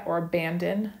forget or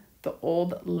abandon the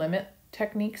old limit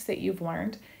techniques that you've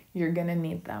learned. You're going to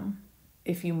need them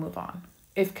if you move on.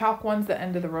 If Calc 1's the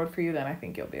end of the road for you, then I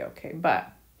think you'll be okay.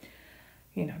 But,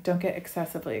 you know, don't get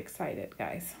excessively excited,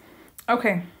 guys.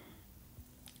 Okay,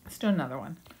 let's do another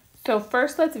one. So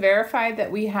first, let's verify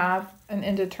that we have an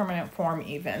indeterminate form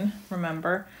even.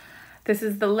 Remember, this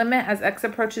is the limit as x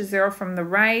approaches 0 from the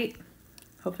right.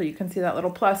 Hopefully you can see that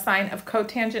little plus sign of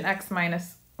cotangent x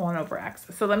minus 1 over x.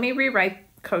 So let me rewrite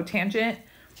cotangent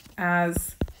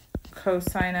as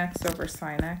cosine x over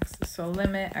sine x. So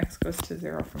limit x goes to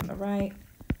 0 from the right,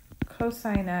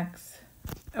 cosine x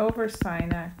over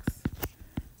sine x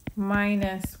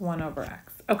minus 1 over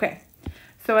x. Okay,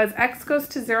 so as x goes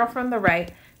to 0 from the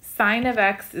right, Sine of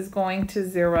x is going to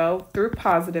 0 through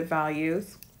positive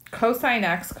values. Cosine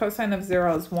x, cosine of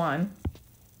 0 is 1.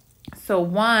 So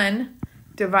 1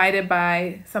 divided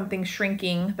by something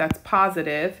shrinking that's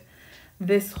positive,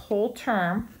 this whole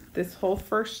term, this whole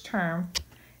first term,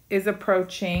 is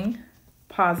approaching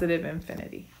positive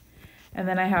infinity. And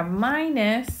then I have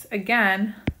minus,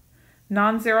 again,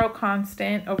 non-zero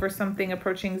constant over something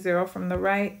approaching 0 from the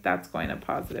right, that's going to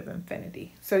positive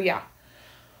infinity. So yeah,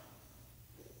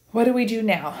 what do we do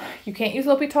now? You can't use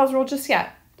L'Hopital's rule just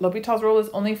yet. L'Hopital's rule is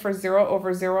only for 0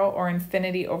 over 0 or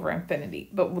infinity over infinity.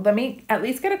 But let me at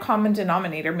least get a common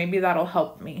denominator. Maybe that'll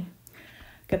help me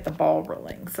get the ball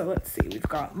rolling. So let's see. We've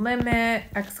got limit.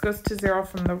 X goes to 0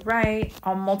 from the right.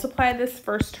 I'll multiply this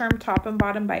first term top and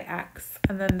bottom by x.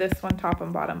 And then this one top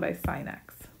and bottom by sine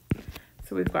x.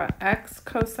 So we've got x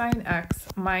cosine x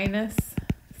minus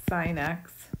sine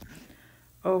x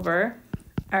over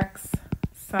x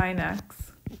sine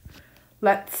x.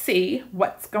 Let's see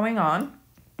what's going on.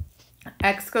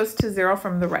 X goes to 0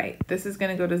 from the right. This is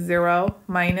going to go to 0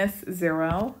 minus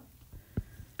 0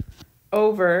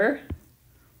 over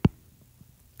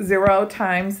 0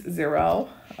 times 0.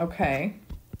 Okay.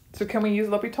 So can we use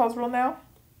L'Hopital's rule now?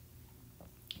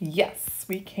 Yes,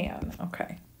 we can.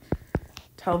 Okay.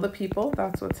 Tell the people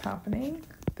that's what's happening.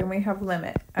 Then we have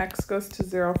limit. X goes to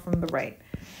 0 from the right.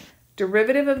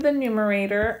 Derivative of the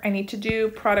numerator, I need to do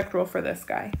product rule for this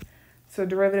guy. So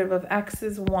derivative of x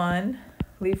is 1.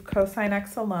 Leave cosine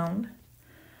x alone,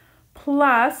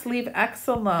 plus leave x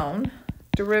alone.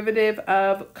 Derivative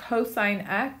of cosine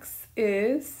x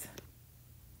is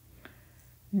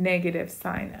negative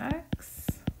sine x.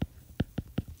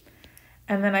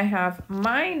 And then I have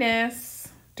minus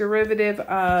derivative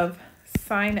of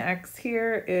sine x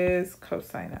here is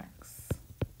cosine x.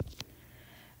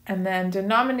 And then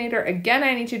denominator, again,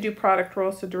 I need to do product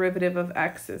rule, so derivative of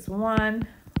x is 1.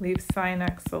 Leave sine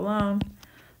x alone.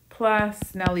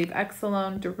 Plus, now leave x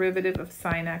alone, derivative of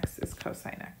sine x is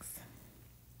cosine x.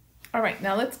 All right,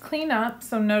 now let's clean up.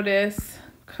 So notice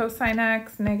cosine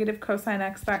x, negative cosine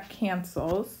x, that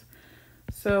cancels.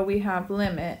 So we have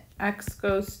limit, x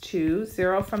goes to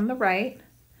 0 from the right,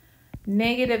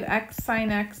 negative x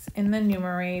sine x in the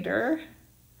numerator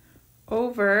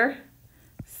over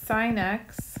sine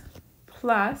x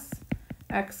plus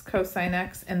x cosine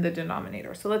x in the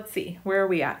denominator. So let's see, where are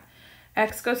we at?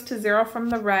 X goes to 0 from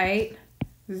the right,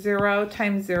 0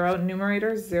 times 0,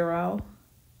 numerator 0.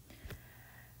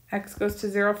 X goes to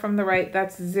 0 from the right,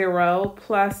 that's 0,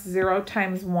 plus 0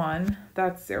 times 1,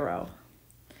 that's 0.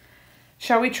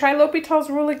 Shall we try L'Hopital's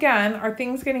rule again? Are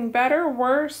things getting better,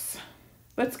 worse?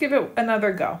 Let's give it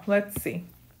another go. Let's see.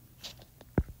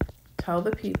 Tell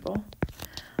the people.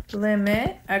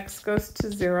 Limit, x goes to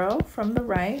 0 from the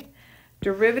right.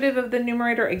 Derivative of the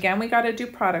numerator, again, we got to do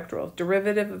product rule.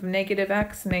 Derivative of negative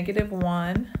x, negative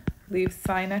 1. Leave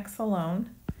sine x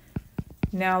alone.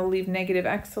 Now leave negative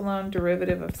x alone.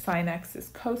 Derivative of sine x is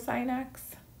cosine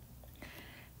x.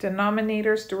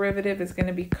 Denominator's derivative is going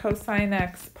to be cosine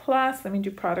x plus, let me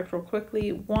do product real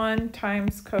quickly, 1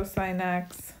 times cosine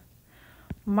x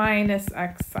minus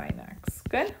x sine x.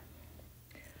 Good?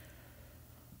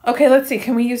 Okay, let's see.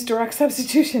 Can we use direct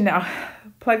substitution now?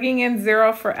 Plugging in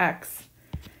 0 for x.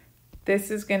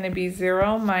 This is going to be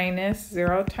 0 minus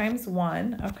 0 times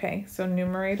 1. Okay, so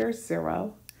numerator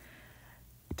 0.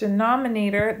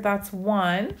 Denominator, that's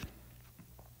 1.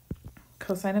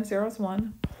 Cosine of 0 is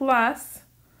 1. Plus,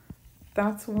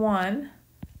 that's 1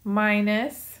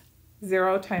 minus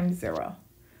 0 times 0.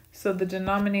 So the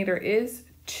denominator is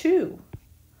 2.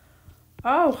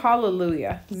 Oh,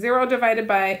 hallelujah. 0 divided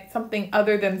by something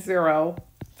other than 0,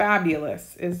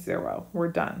 fabulous, is 0. We're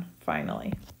done,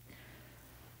 finally.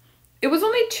 It was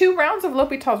only 2 rounds of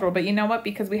L'Hopital's rule, but you know what?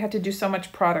 Because we had to do so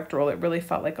much product rule, it really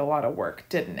felt like a lot of work,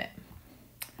 didn't it?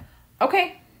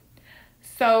 Okay,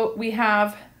 so we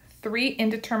have 3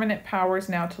 indeterminate powers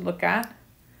now to look at.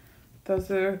 Those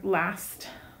are last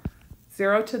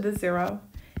 0 to the 0,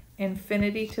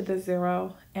 infinity to the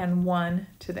 0, and 1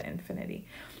 to the infinity.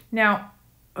 Now,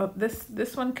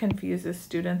 this one confuses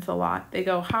students a lot. They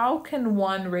go, how can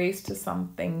 1 raised to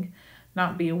something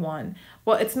not be 1?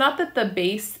 Well, it's not that the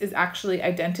base is actually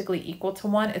identically equal to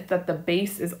 1, it's that the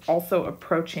base is also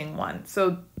approaching 1.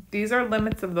 So these are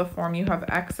limits of the form. You have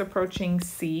x approaching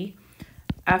c,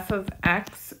 f of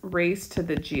x raised to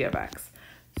the g of x.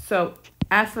 So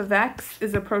f of x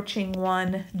is approaching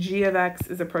 1, g of x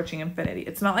is approaching infinity.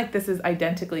 It's not like this is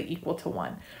identically equal to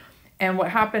 1. And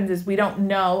what happens is we don't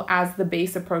know as the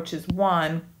base approaches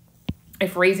 1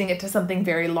 if raising it to something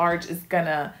very large is going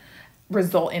to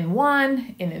result in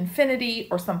 1, in infinity,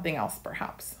 or something else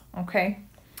perhaps, okay?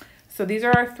 So these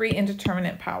are our three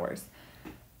indeterminate powers.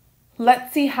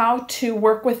 Let's see how to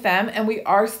work with them, and we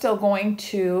are still going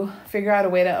to figure out a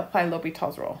way to apply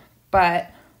L'Hopital's rule,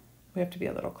 but we have to be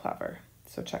a little clever.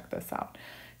 So check this out.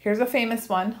 Here's a famous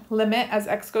one. Limit as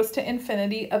x goes to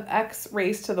infinity of x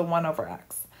raised to the 1 over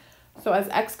x. So as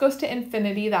x goes to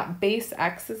infinity, that base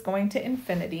x is going to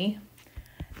infinity,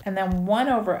 and then 1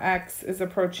 over x is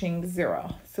approaching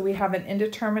 0. So we have an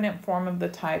indeterminate form of the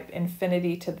type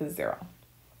infinity to the 0.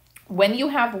 When you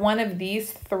have one of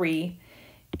these three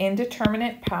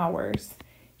indeterminate powers,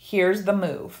 here's the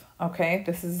move, okay?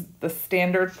 This is the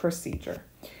standard procedure.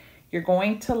 You're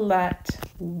going to let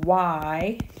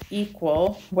y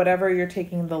equal whatever you're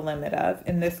taking the limit of,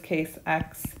 in this case,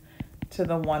 x to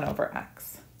the 1 over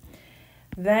x.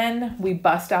 Then we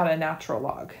bust out a natural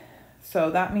log.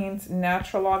 So that means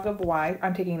natural log of y,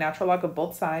 I'm taking natural log of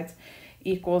both sides,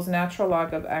 equals natural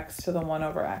log of x to the 1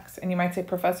 over x. And you might say,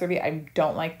 Professor V, I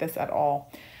don't like this at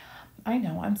all. I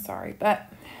know, I'm sorry,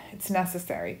 but it's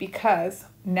necessary because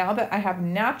now that I have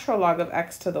natural log of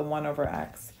x to the 1 over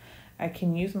x, I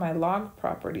can use my log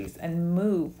properties and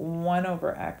move 1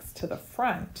 over x to the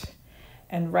front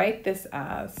and write this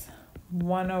as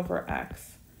 1 over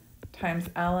x times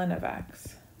ln of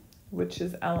x, which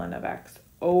is ln of x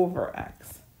over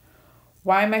x.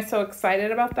 Why am I so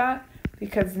excited about that?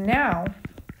 Because now,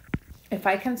 if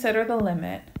I consider the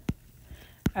limit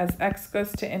as x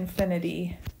goes to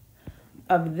infinity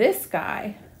of this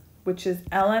guy, which is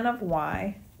ln of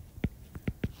y,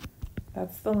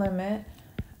 that's the limit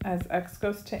as x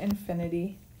goes to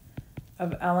infinity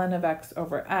of ln of x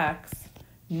over x,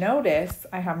 notice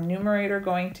I have numerator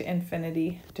going to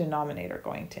infinity, denominator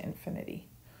going to infinity.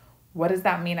 What does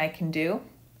that mean I can do?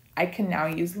 I can now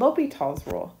use L'Hopital's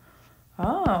rule.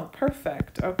 Oh,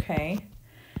 perfect. Okay.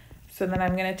 So then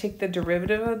I'm going to take the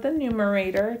derivative of the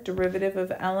numerator. Derivative of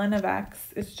ln of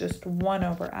x is just 1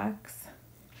 over x.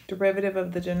 Derivative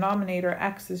of the denominator,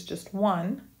 x is just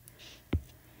 1.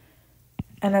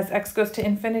 And as x goes to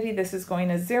infinity, this is going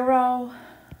to 0.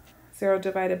 0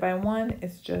 divided by 1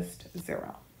 is just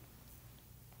 0.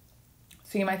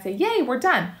 So you might say, yay, we're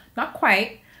done. Not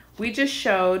quite. We just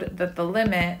showed that the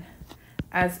limit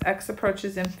as x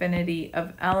approaches infinity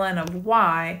of ln of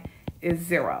y is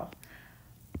 0.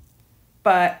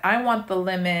 But I want the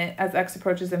limit as x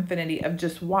approaches infinity of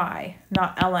just y,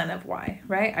 not ln of y,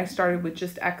 right? I started with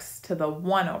just x to the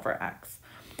 1 over x.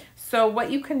 So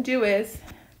what you can do is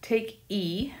take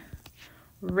e,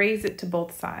 raise it to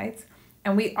both sides,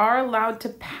 and we are allowed to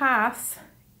pass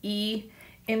e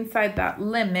inside that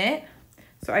limit.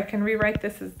 So I can rewrite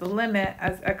this as the limit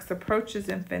as x approaches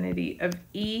infinity of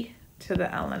e to the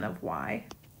ln of y.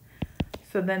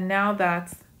 So then now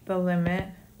that's the limit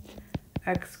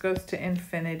x goes to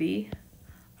infinity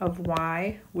of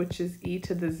y, which is e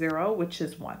to the 0, which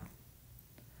is 1.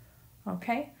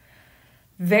 Okay?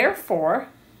 Therefore,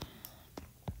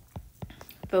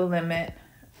 the limit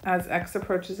as x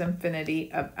approaches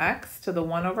infinity of x to the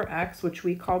 1 over x, which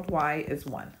we called y, is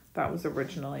 1. That was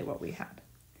originally what we had.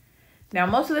 Now,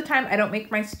 most of the time, I don't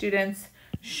make my students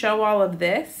show all of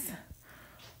this.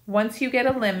 Once you get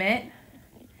a limit,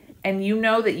 and you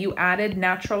know that you added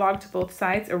natural log to both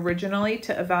sides originally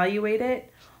to evaluate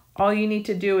it, all you need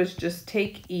to do is just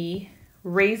take e,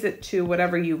 raise it to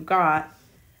whatever you got,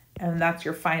 and that's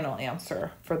your final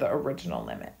answer for the original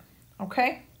limit.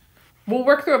 Okay? We'll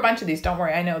work through a bunch of these. Don't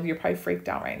worry. I know you're probably freaked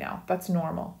out right now. That's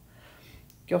normal.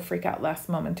 You'll freak out less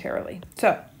momentarily.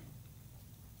 So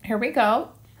here we go.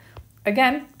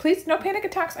 Again, please, no panic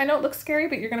attacks. I know it looks scary,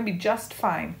 but you're going to be just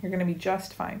fine. You're going to be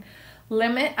just fine.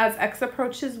 Limit as x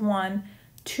approaches 1,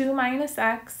 2 minus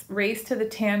x raised to the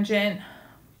tangent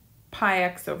pi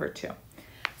x over 2.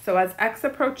 So as x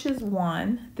approaches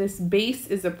 1, this base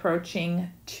is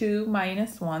approaching 2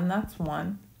 minus 1. That's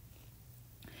 1.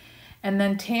 And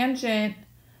then tangent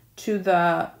to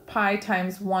the pi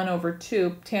times 1 over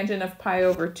 2, tangent of pi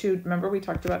over 2. Remember we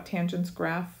talked about tangents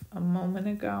graph a moment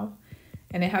ago?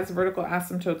 And it has vertical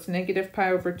asymptotes, negative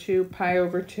pi over 2, pi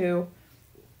over 2.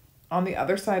 On the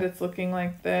other side, it's looking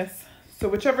like this. So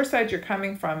whichever side you're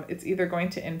coming from, it's either going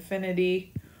to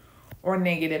infinity or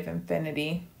negative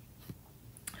infinity.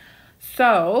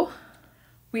 So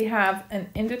we have an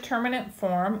indeterminate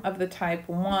form of the type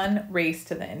 1 raised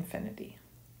to the infinity.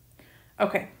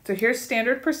 Okay, so here's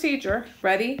standard procedure.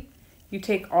 Ready? You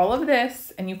take all of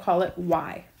this and you call it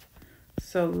y.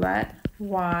 So let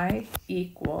y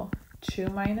equal 2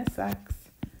 minus x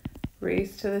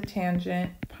raised to the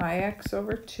tangent pi x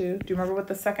over 2. Do you remember what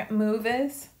the second move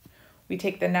is? We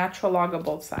take the natural log of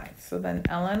both sides. So then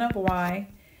ln of y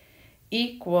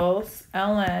equals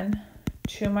ln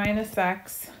 2 minus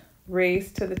x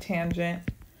raised to the tangent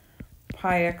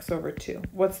pi x over 2.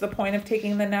 What's the point of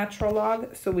taking the natural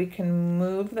log? So we can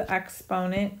move the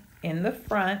exponent in the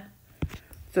front.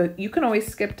 So you can always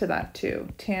skip to that too.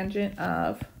 Tangent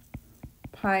of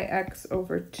pi x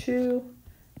over 2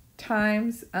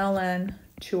 times ln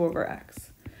 2 over x.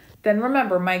 Then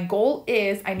remember, my goal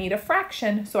is I need a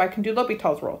fraction so I can do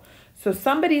L'Hopital's rule. So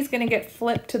somebody's going to get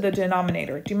flipped to the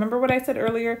denominator. Do you remember what I said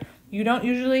earlier? You don't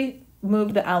usually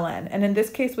move the ln. And in this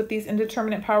case, with these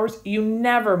indeterminate powers, you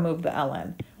never move the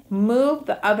ln. Move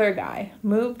the other guy.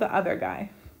 Move the other guy.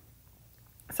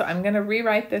 So I'm going to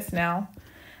rewrite this now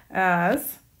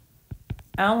as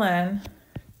ln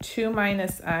 2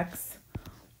 minus x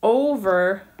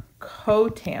over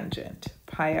cotangent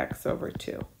pi x over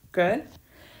 2. Good.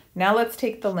 Now let's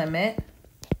take the limit.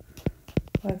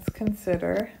 Let's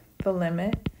consider the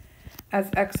limit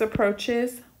as x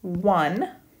approaches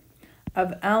 1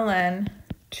 of ln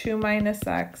 2 minus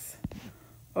x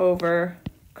over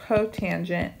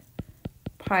cotangent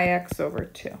pi x over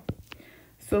 2.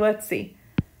 So let's see.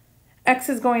 X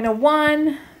is going to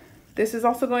 1. This is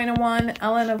also going to 1.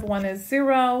 Ln of 1 is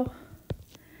 0.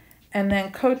 And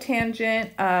then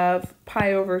cotangent of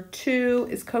pi over 2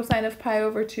 is cosine of pi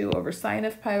over 2 over sine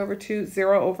of pi over 2,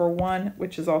 0 over 1,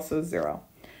 which is also 0.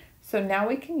 So now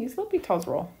we can use L'Hopital's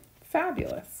rule.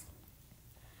 Fabulous.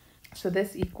 So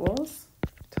this equals,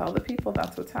 tell the people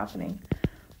that's what's happening.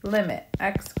 Limit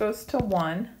x goes to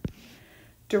 1.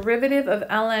 Derivative of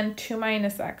ln 2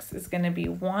 minus x is going to be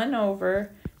 1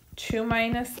 over 2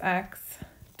 minus x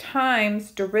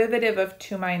times derivative of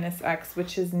 2 minus x,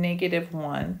 which is negative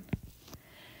 1.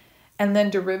 And then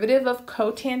derivative of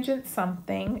cotangent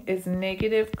something is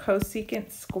negative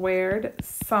cosecant squared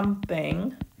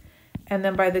something. And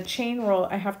then by the chain rule,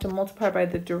 I have to multiply by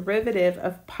the derivative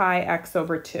of pi x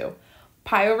over 2.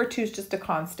 Pi over 2 is just a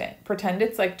constant. Pretend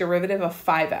it's like derivative of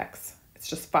 5x. It's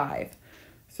just 5.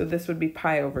 So this would be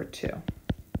pi over 2.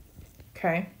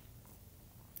 Okay.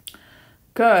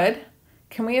 Good.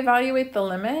 Can we evaluate the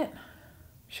limit?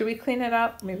 Should we clean it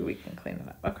up? Maybe we can clean it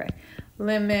up. Okay.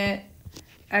 Limit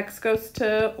x goes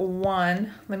to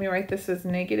 1. Let me write this as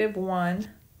negative 1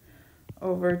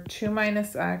 over 2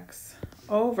 minus x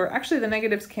over, actually the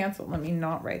negatives cancel. Let me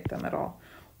not write them at all.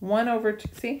 1 over 2,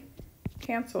 see?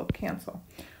 Cancel, cancel.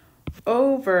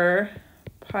 Over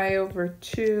pi over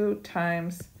 2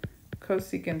 times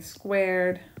cosecant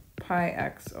squared pi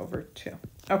x over 2.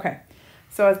 Okay,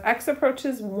 so as x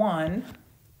approaches 1,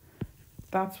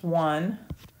 that's 1.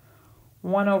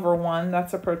 1 over 1,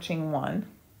 that's approaching 1.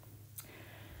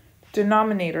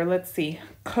 Denominator, let's see,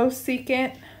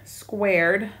 cosecant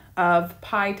squared of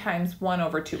pi times 1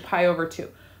 over 2, pi over 2.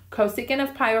 Cosecant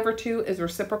of pi over 2 is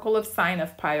reciprocal of sine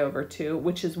of pi over 2,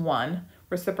 which is 1.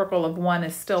 Reciprocal of 1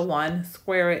 is still 1.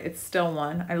 Square it, it's still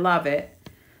 1. I love it.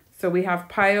 So we have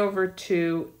pi over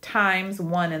 2 times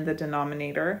 1 in the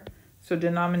denominator. So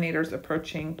denominator is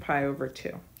approaching pi over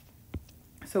 2.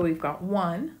 So we've got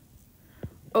 1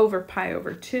 over pi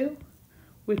over 2,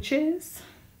 which is,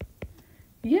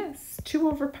 yes, 2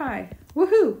 over pi.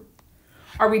 Woohoo!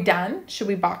 Are we done? Should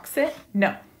we box it?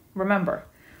 No. Remember,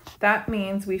 that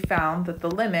means we found that the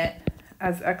limit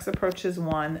as x approaches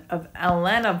 1 of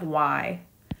ln of y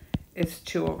is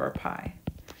 2 over pi.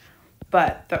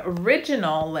 But the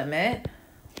original limit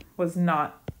was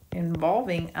not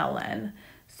involving ln.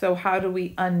 So how do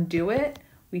we undo it?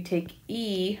 We take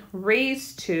e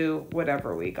raised to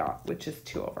whatever we got, which is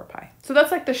 2 over pi. So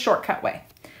that's like the shortcut way.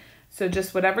 So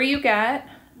just whatever you get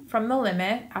from the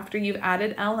limit after you've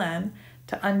added ln,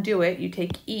 to undo it, you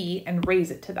take e and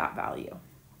raise it to that value.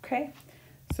 Okay?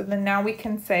 So then now we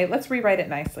can say, let's rewrite it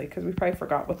nicely because we probably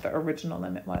forgot what the original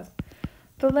limit was.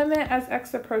 The limit as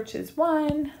x approaches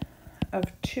 1 of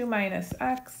 2 minus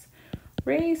x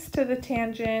raised to the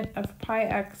tangent of pi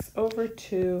x over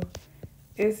 2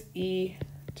 is e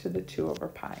to the 2 over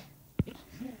pi.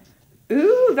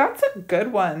 Ooh, that's a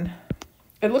good one.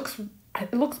 It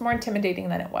looks more intimidating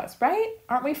than it was, right?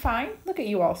 Aren't we fine? Look at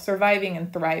you all surviving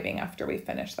and thriving after we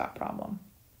finish that problem.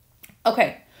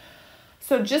 Okay,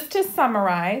 so just to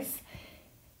summarize,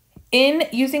 in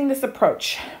using this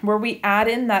approach where we add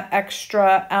in that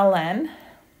extra ln,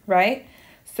 right?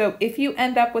 So if you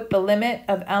end up with the limit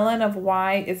of ln of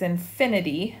y is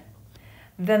infinity,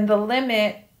 then the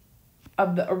limit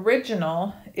of the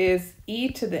original is e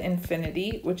to the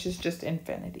infinity, which is just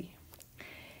infinity.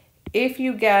 If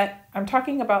you get, I'm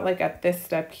talking about like at this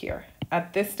step here,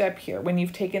 when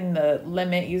you've taken the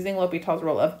limit using L'Hopital's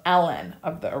rule of ln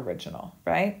of the original,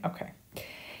 right? Okay.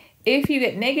 If you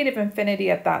get negative infinity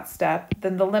at that step,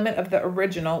 then the limit of the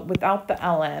original without the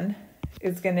ln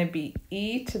is going to be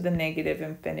e to the negative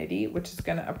infinity, which is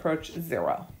going to approach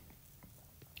 0.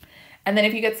 And then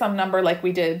if you get some number like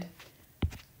we did,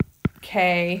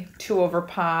 k, 2 over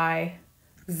pi,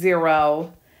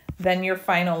 0, then your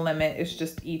final limit is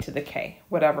just e to the k,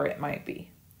 whatever it might be,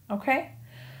 okay?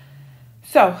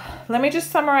 So let me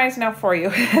just summarize now for you.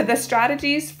 The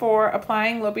strategies for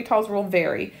applying L'Hopital's rule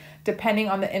vary depending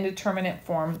on the indeterminate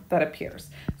form that appears.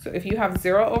 So if you have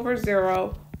 0 over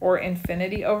 0 or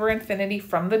infinity over infinity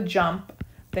from the jump,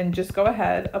 then just go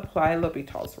ahead, apply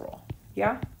L'Hopital's rule,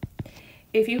 yeah?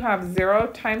 If you have 0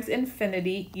 times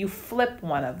infinity, you flip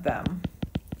one of them.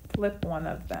 Flip one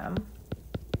of them.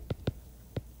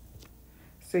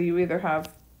 So you either have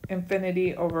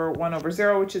infinity over 1 over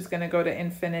 0, which is going to go to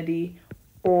infinity,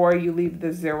 or you leave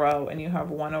the 0 and you have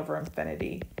 1 over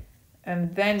infinity.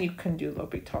 And then you can do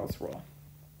L'Hopital's rule.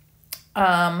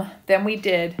 Then we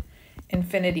did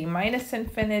infinity minus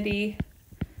infinity.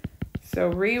 So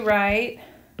rewrite,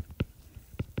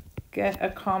 get a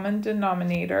common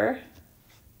denominator.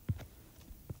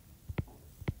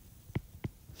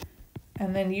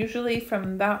 And then usually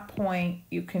from that point,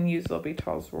 you can use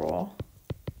L'Hopital's rule.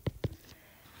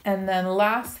 And then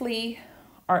lastly,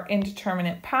 our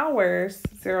indeterminate powers,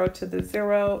 0 to the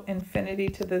 0, infinity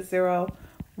to the 0,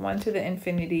 1 to the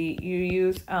infinity, you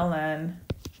use ln,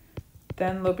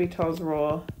 then L'Hopital's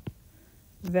rule,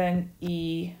 then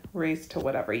e raised to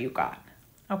whatever you got,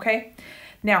 okay?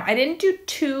 Now, I didn't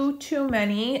do too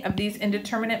many of these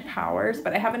indeterminate powers,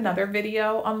 but I have another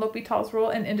video on L'Hopital's rule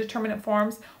and indeterminate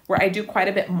forms where I do quite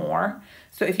a bit more.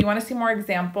 So if you want to see more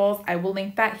examples, I will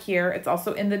link that here. It's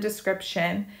also in the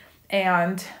description,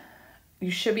 and you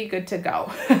should be good to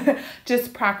go.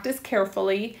 Just practice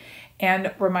carefully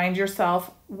and remind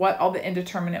yourself what all the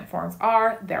indeterminate forms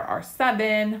are. There are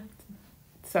 7.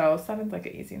 So 7's like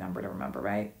an easy number to remember,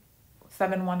 right?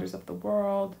 7 wonders of the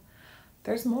world.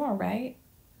 There's more, right?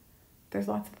 There's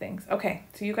lots of things. Okay,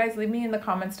 so you guys leave me in the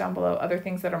comments down below other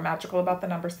things that are magical about the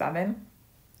number 7.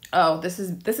 Oh, this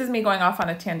is me going off on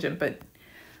a tangent, but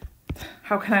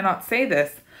how can I not say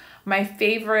this? My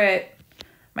favorite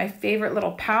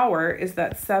little power is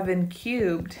that 7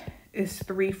 cubed is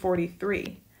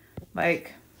 343.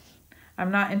 Like,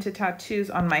 I'm not into tattoos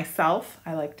on myself.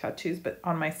 I like tattoos, but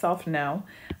on myself, no.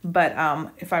 But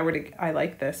if I were to, I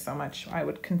like this so much, I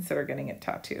would consider getting it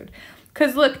tattooed.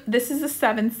 Because look, this is a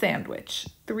 7 sandwich.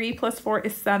 3 plus 4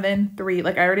 is 7. 3,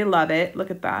 like I already love it.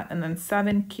 Look at that. And then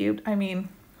 7 cubed, I mean,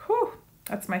 whew,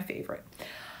 that's my favorite.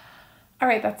 All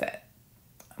right, that's it.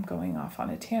 I'm going off on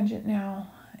a tangent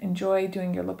now. Enjoy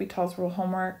doing your L'Hopital's rule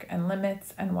homework and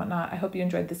limits and whatnot. I hope you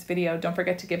enjoyed this video. Don't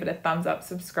forget to give it a thumbs up,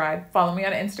 subscribe, follow me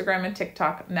on Instagram and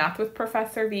TikTok, Math with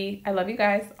Professor V. I love you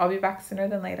guys. I'll be back sooner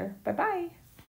than later. Bye-bye.